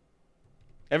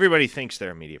 Everybody thinks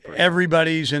they're a media person.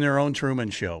 Everybody's in their own Truman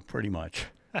Show, pretty much.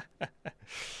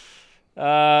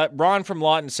 Ron from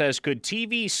Lawton says, could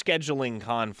TV scheduling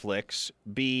conflicts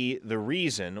be the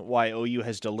reason why OU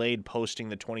has delayed posting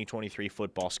the 2023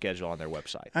 football schedule on their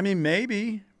website? I mean,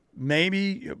 maybe,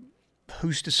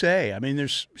 who's to say? I mean,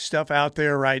 there's stuff out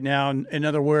there right now. In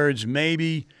other words,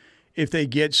 maybe if they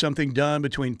get something done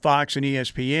between Fox and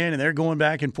ESPN and they're going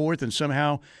back and forth and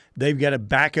somehow they've got a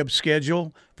backup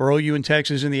schedule for OU and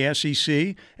Texas in the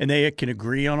SEC and they can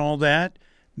agree on all that,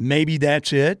 maybe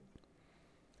that's it.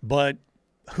 But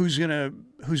who's gonna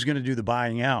do the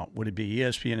buying out? Would it be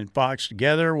ESPN and Fox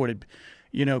together? Would it,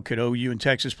 could OU and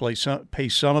Texas pay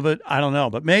some of it? I don't know,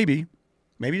 but maybe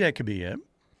that could be it.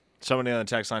 Somebody on the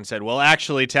text line said, well,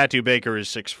 actually, Tattoo Baker is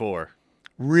 6'4".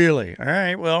 Really? All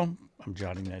right, well, I'm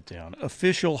jotting that down.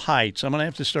 Official heights. I'm going to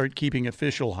have to start keeping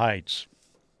official heights.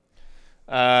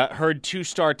 Heard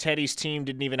two-star Teddy's team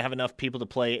didn't even have enough people to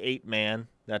play 8-man.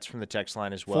 That's from the text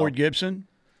line as well. Fort Gibson?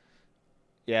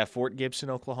 Yeah, Fort Gibson,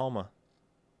 Oklahoma.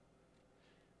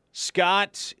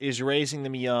 Scott is raising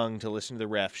them young to listen to the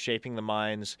ref, shaping the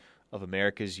minds of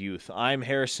America's youth. I'm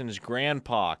Harrison's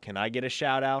grandpa. Can I get a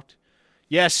shout-out?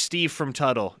 Yes, Steve from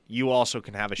Tuttle. You also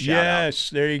can have a shout-out. Yes,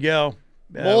 there you go.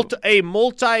 A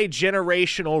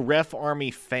multi-generational Ref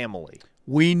Army family.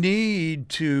 We need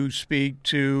to speak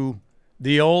to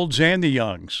the olds and the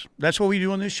youngs. That's what we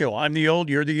do on this show. I'm the old,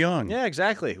 you're the young. Yeah,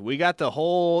 exactly. We got the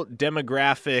whole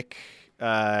demographic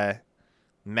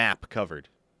map covered.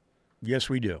 Yes,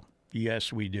 we do.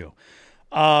 Yes, we do.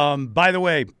 By the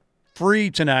way, free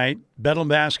tonight, Bedlam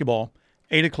Basketball,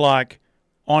 8 o'clock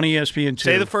on ESPN2.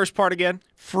 Say the first part again.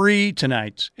 Free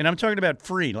tonight. And I'm talking about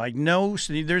free. Like,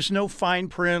 there's no fine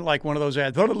print like one of those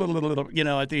ads, at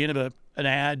the end of an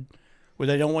ad where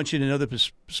they don't want you to know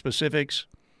the specifics.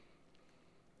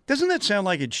 Doesn't that sound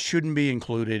like it shouldn't be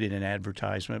included in an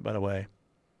advertisement, by the way?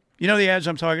 You know the ads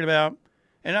I'm talking about?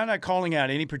 And I'm not calling out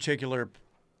any particular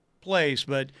place,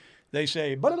 but they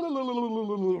say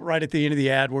right at the end of the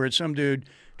ad where it's some dude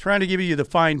trying to give you the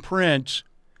fine print,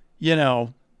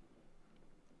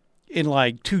 in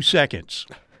like 2 seconds.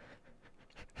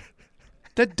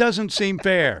 That doesn't seem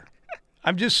fair.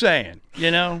 I'm just saying,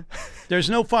 there's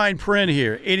no fine print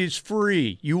here. It is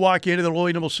free. You walk into the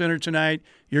Lloyd Noble Center tonight,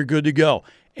 you're good to go.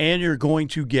 And you're going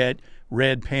to get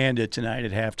Red Panda tonight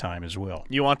at halftime as well.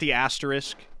 You want the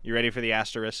asterisk? You ready for the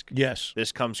asterisk? Yes.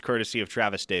 This comes courtesy of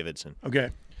Travis Davidson. Okay.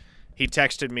 He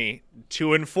texted me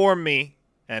to inform me,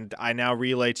 and I now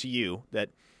relay to you, that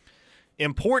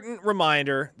important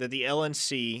reminder that the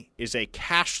LNC is a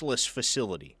cashless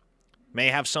facility. May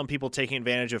have some people taking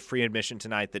advantage of free admission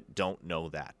tonight that don't know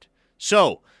that.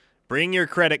 So, bring your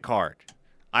credit card.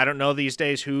 I don't know these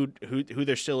days who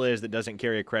there still is that doesn't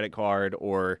carry a credit card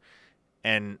or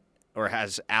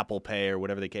has Apple Pay or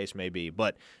whatever the case may be.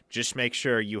 But just make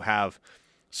sure you have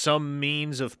some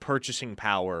means of purchasing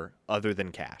power other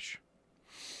than cash.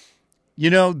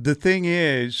 The thing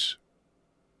is,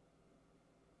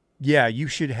 yeah, you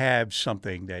should have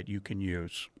something that you can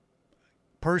use.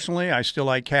 Personally, I still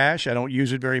like cash. I don't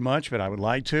use it very much, but I would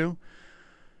like to.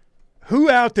 Who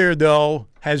out there, though,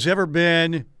 has ever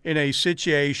been in a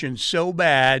situation so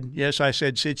bad, yes, I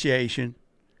said situation,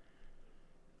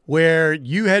 where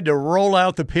you had to roll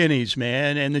out the pennies,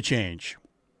 man, and the change?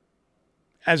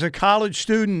 As a college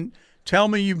student, tell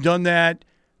me you've done that,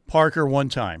 Parker, one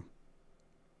time.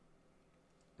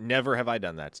 Never have I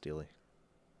done that, Steely.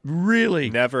 Really?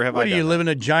 Never have I done that. What, do you live in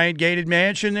a giant gated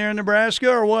mansion there in Nebraska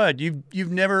or what?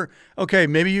 You've never – okay,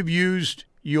 maybe you've used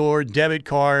your debit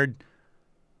card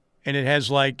and it has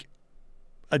like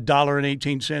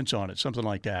 $1.18 on it, something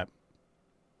like that.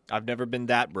 I've never been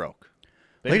that broke.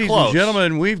 Ladies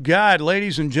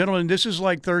and gentlemen, this is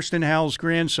like Thurston Howell's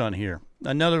grandson here.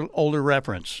 Another older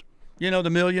reference. The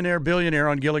millionaire billionaire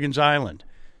on Gilligan's Island.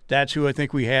 That's who I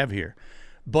think we have here.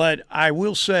 But I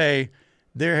will say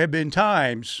there have been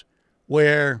times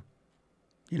where,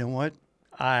 you know what,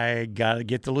 I got to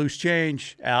get the loose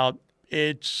change out.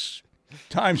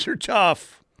 Times are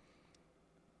tough.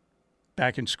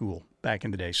 Back in school, back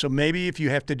in the day. So maybe if you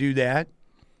have to do that,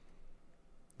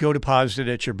 go deposit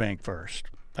it at your bank first.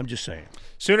 I'm just saying.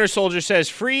 Sooner Soldier says,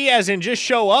 free as in just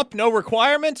show up, no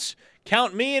requirements?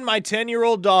 Count me and my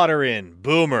 10-year-old daughter in.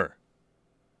 Boomer.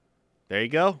 There you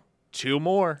go. 2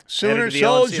 more. Sooner Headed to the LNC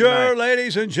Soldier, tonight.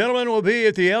 ladies and gentlemen, will be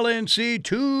at the LNC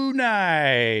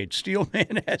tonight.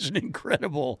 Steelman has an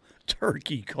incredible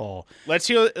turkey call. Let's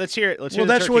hear it. Let's hear Well, the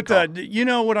that's turkey what call. you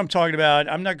know what I'm talking about.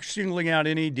 I'm not singling out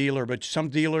any dealer, but some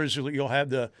dealers you'll have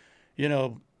the,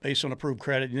 based on approved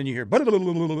credit, and then you hear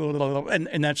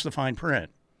and that's the fine print.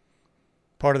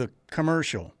 Part of the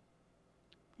commercial.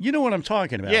 You know what I'm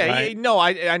talking about, Yeah, right? no,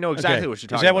 I know exactly Okay. what you're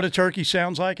talking about. Is that what a turkey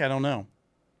sounds like? I don't know.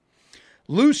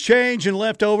 Loose change and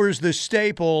leftovers, the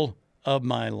staple of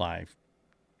my life.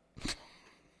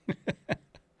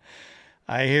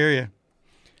 I hear you.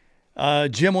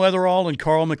 Jim Weatherall and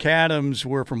Carl McAdams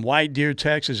were from White Deer,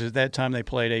 Texas. At that time, they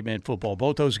played 8-man football.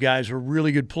 Both those guys were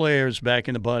really good players back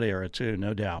in the Bud era, too,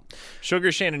 no doubt.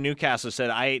 Sugar Shane in Newcastle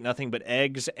said, I ate nothing but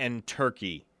eggs and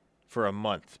turkey for a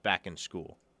month back in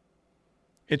school.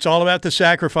 It's all about the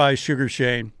sacrifice, Sugar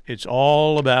Shane. It's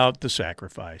all about the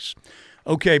sacrifice.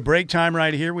 Okay, break time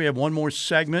right here. We have one more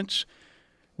segment.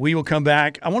 We will come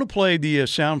back. I want to play the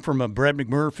sound from Brett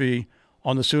McMurphy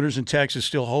on the Sooners in Texas,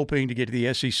 still hoping to get to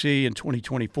the SEC in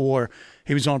 2024.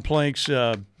 He was on Plank's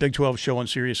Big 12 show on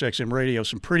Sirius XM Radio.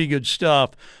 Some pretty good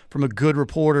stuff from a good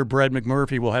reporter, Brett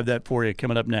McMurphy. We'll have that for you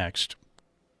coming up next.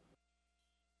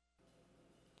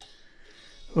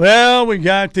 Well, we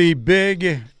got the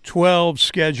Big 12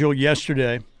 schedule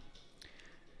yesterday.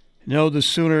 The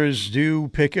Sooners do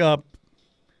pick up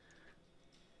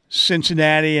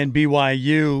Cincinnati and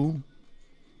BYU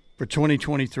for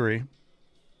 2023.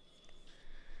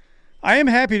 I am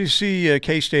happy to see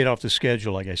K-State off the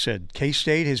schedule. Like I said,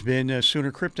 K-State has been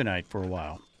Sooner kryptonite for a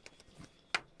while.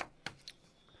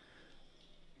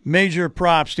 Major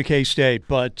props to K-State,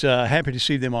 but happy to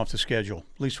see them off the schedule,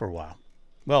 at least for a while.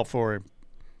 Well, for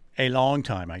a long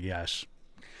time, I guess.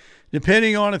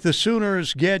 Depending on if the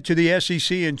Sooners get to the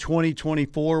SEC in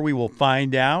 2024, we will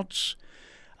find out.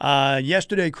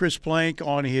 Yesterday, Chris Plank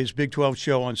on his Big 12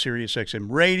 show on Sirius XM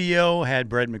Radio had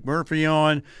Brett McMurphy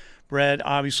on. Brett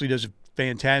obviously does a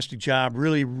fantastic job.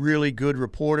 Really, really good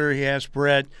reporter. He asked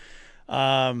Brett,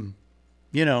 are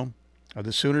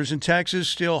the Sooners in Texas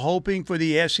still hoping for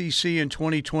the SEC in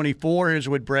 2024? Here's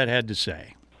what Brett had to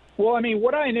say. Well,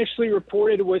 what I initially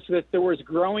reported was that there was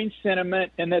growing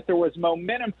sentiment and that there was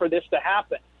momentum for this to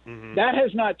happen. Mm-hmm. That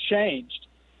has not changed.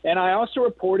 And I also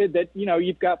reported that,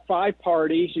 you've got 5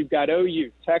 parties. You've got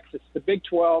OU, Texas, the Big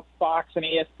 12, Fox, and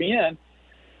ESPN,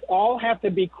 all have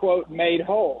to be, quote, made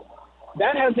whole.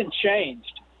 That hasn't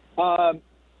changed.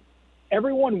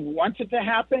 Everyone wants it to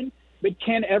happen, but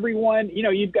can everyone,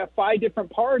 you've got 5 different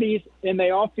parties, and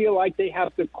they all feel like they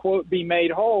have to, quote, be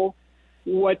made whole.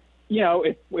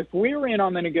 If we were in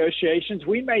on the negotiations,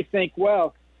 we may think,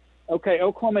 well, okay,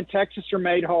 Oklahoma and Texas are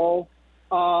made whole.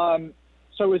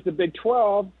 So is the Big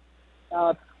 12.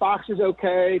 Fox is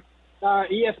okay.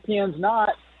 ESPN's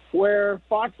not, where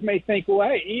Fox may think, well,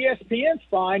 hey, ESPN's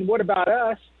fine. What about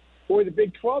us? Or the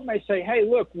Big 12 may say, hey,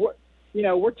 look,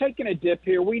 we're taking a dip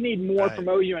here. We need more from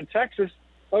OU and Texas.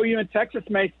 OU and Texas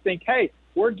may think, hey,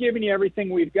 we're giving you everything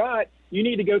we've got. You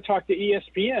need to go talk to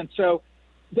ESPN. So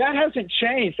that hasn't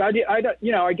changed.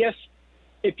 I guess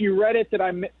if you read it that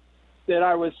I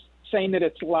was saying that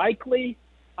it's likely,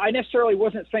 I necessarily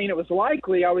wasn't saying it was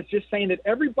likely. I was just saying that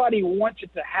everybody wants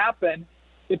it to happen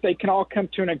if they can all come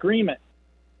to an agreement.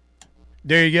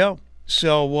 There you go.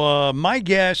 So my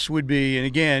guess would be, and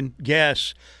again,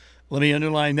 guess, let me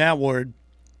underline that word,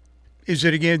 is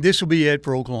that, again, this will be it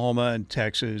for Oklahoma and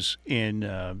Texas in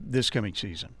this coming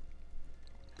season.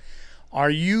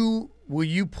 Will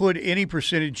you put any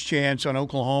percentage chance on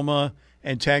Oklahoma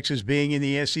and Texas being in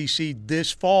the SEC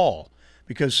this fall?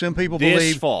 Because some people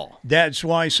believe that's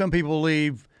why some people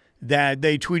believe that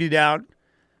they tweeted out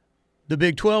the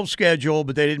Big 12 schedule,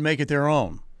 but they didn't make it their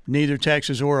own, neither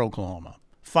Texas or Oklahoma.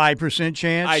 5%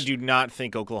 chance? I do not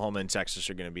think Oklahoma and Texas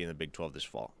are going to be in the Big 12 this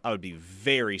fall. I would be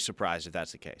very surprised if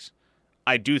that's the case.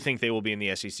 I do think they will be in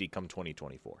the SEC come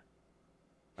 2024.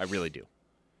 I really do.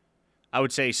 I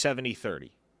would say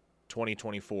 70-30,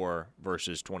 2024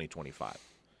 versus 2025.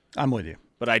 I'm with you.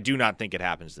 But I do not think it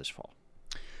happens this fall.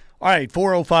 All right,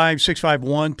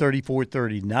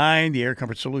 405-651-3439. The Air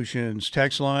Comfort Solutions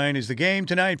text line. Is the game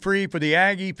tonight free for the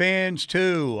Aggie fans,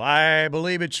 too? I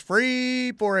believe it's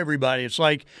free for everybody. It's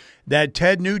like that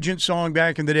Ted Nugent song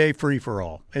back in the day, Free for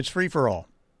All. It's free for all.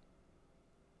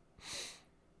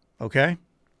 Okay?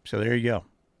 So there you go.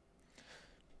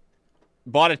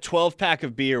 Bought a 12-pack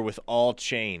of beer with all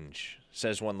change,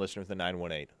 says one listener with the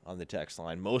 918 on the text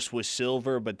line. Most was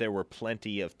silver, but there were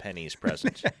plenty of pennies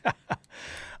present.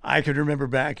 I could remember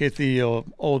back at the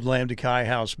old Lambda Chi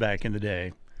house back in the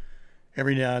day.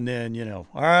 Every now and then, all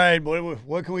right,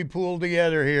 what can we pull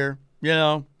together here?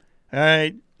 All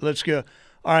right, Let's go.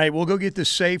 All right, we'll go get the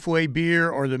Safeway beer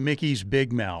or the Mickey's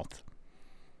Big Mouth.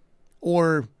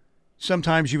 Or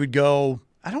sometimes you would go,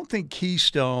 I don't think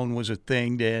Keystone was a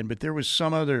thing then, but there was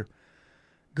some other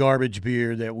garbage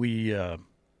beer that we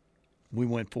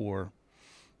went for.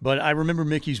 But I remember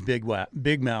Mickey's Big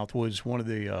Mouth was one of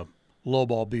the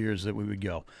lowball beers that we would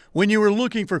go. When you were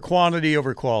looking for quantity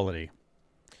over quality,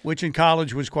 which in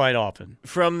college was quite often.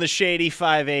 From the Shady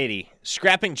 580,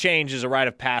 scrapping change is a rite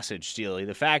of passage, Steely.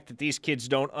 The fact that these kids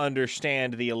don't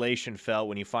understand the elation felt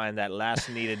when you find that last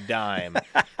needed dime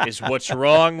is what's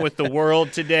wrong with the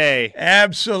world today.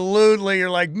 Absolutely.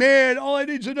 You're like, man, all I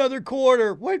need is another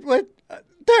quarter. What?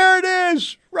 There it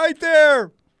is, right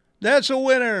there. That's a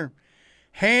winner.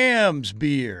 Hamm's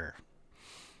beer.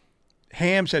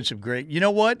 Hamm's had some great. You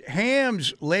know what?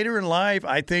 Hamm's later in life,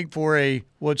 I think, for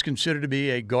what's considered to be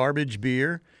a garbage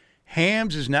beer,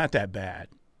 Hamm's is not that bad.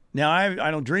 Now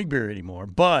I don't drink beer anymore,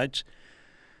 but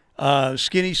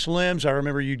Skinny Slims, I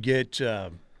remember you'd get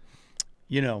a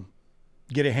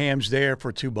Hamm's there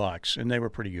for $2, and they were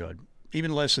pretty good.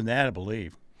 Even less than that, I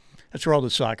believe. That's where all the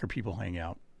soccer people hang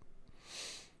out.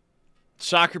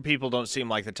 Soccer people don't seem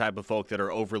like the type of folk that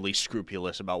are overly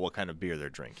scrupulous about what kind of beer they're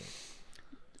drinking.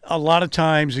 A lot of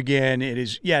times, again, it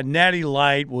is, Natty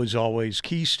Light was always,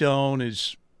 Keystone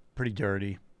is pretty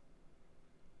dirty.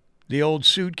 The old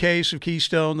suitcase of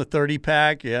Keystone, the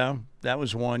 30-pack, that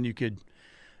was one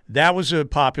that was a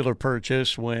popular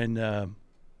purchase when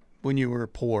you were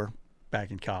poor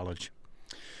back in college.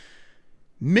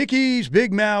 Mickey's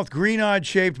Big Mouth green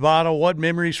odd-shaped bottle. What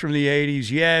memories from the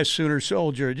 80s? Yes, Sooner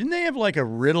Soldier. Didn't they have like a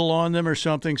riddle on them or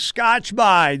something? Scotch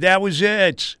By, that was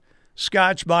it.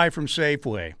 Scotch By from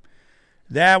Safeway.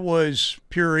 That was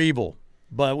pure evil,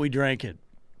 but we drank it.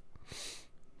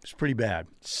 It's pretty bad.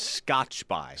 Scotch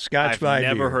By. I've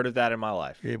never beer. Heard of that in my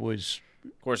life. It was.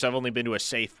 Of course, I've only been to a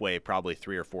Safeway probably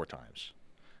 3 or 4 times.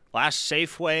 Last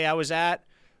Safeway I was at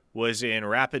was in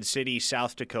Rapid City,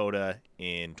 South Dakota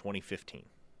in 2015.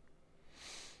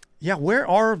 Yeah, where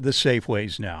are the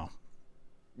Safeways now?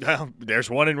 There's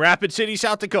one in Rapid City,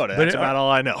 South Dakota. That's about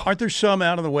all I know. Aren't there some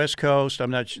out on the West Coast?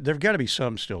 I'm not sure. There've got to be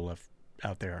some still left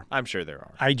out there. I'm sure there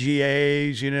are.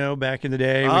 IGAs, back in the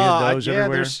day, we had those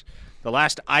everywhere. The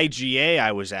last IGA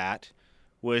I was at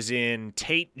was in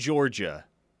Tate, Georgia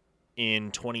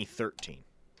in 2013.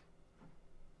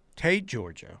 Tate,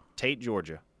 Georgia.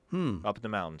 Up in the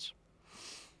mountains.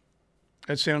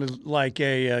 That sounded like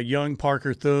a young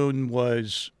Parker Thune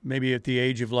was maybe at the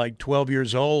age of like 12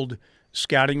 years old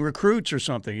scouting recruits or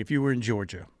something if you were in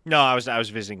Georgia. No, I was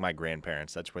visiting my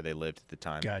grandparents. That's where they lived at the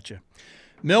time. Gotcha.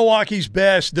 Milwaukee's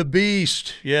best, the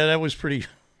Beast. Yeah, that was pretty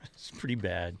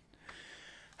bad.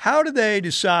 How do they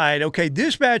decide, okay,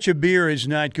 this batch of beer is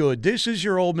not good. This is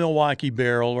your old Milwaukee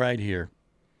barrel right here.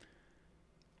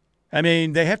 I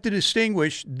mean, they have to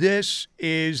distinguish this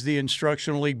is the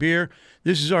Instructional League beer.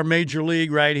 This is our Major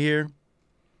League right here.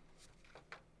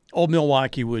 Old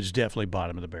Milwaukee was definitely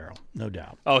bottom of the barrel, no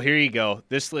doubt. Oh, here you go.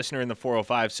 This listener in the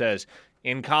 405 says,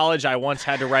 in college, I once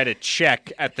had to write a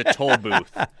check at the toll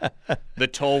booth. The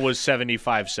toll was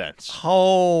 75 cents.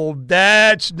 Oh,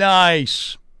 that's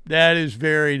nice. That is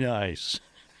very nice.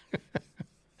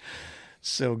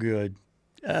 So good.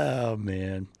 Oh,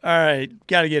 man. All right,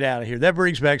 got to get out of here. That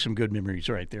brings back some good memories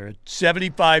right there. A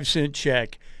 75-cent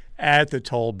check at the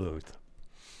toll booth.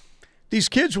 These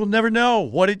kids will never know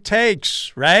what it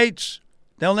takes, right?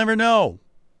 They'll never know.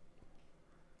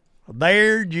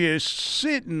 They're just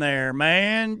sitting there,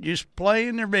 man, just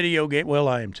playing their video game. Well,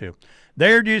 I am too.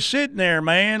 They're just sitting there,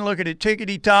 man, looking at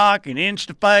Tickety-Talk and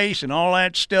InstaFace and all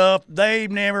that stuff.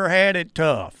 They've never had it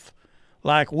tough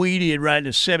like we did writing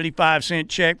a 75-cent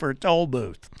check for a toll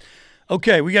booth.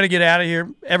 Okay, we got to get out of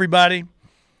here. Everybody,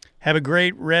 have a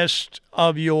great rest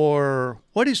of your,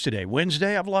 what is today,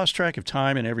 Wednesday? I've lost track of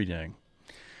time and everything.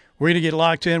 We're going to get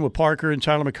locked in with Parker and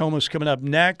Tyler McComas coming up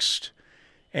next.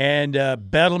 And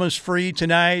Bedlam is free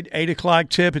tonight, 8 o'clock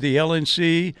tip at the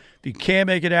LNC. If you can't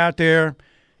make it out there,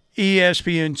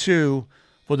 ESPN2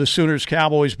 for the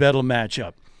Sooners-Cowboys Bedlam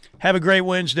matchup. Have a great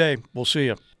Wednesday. We'll see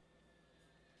you.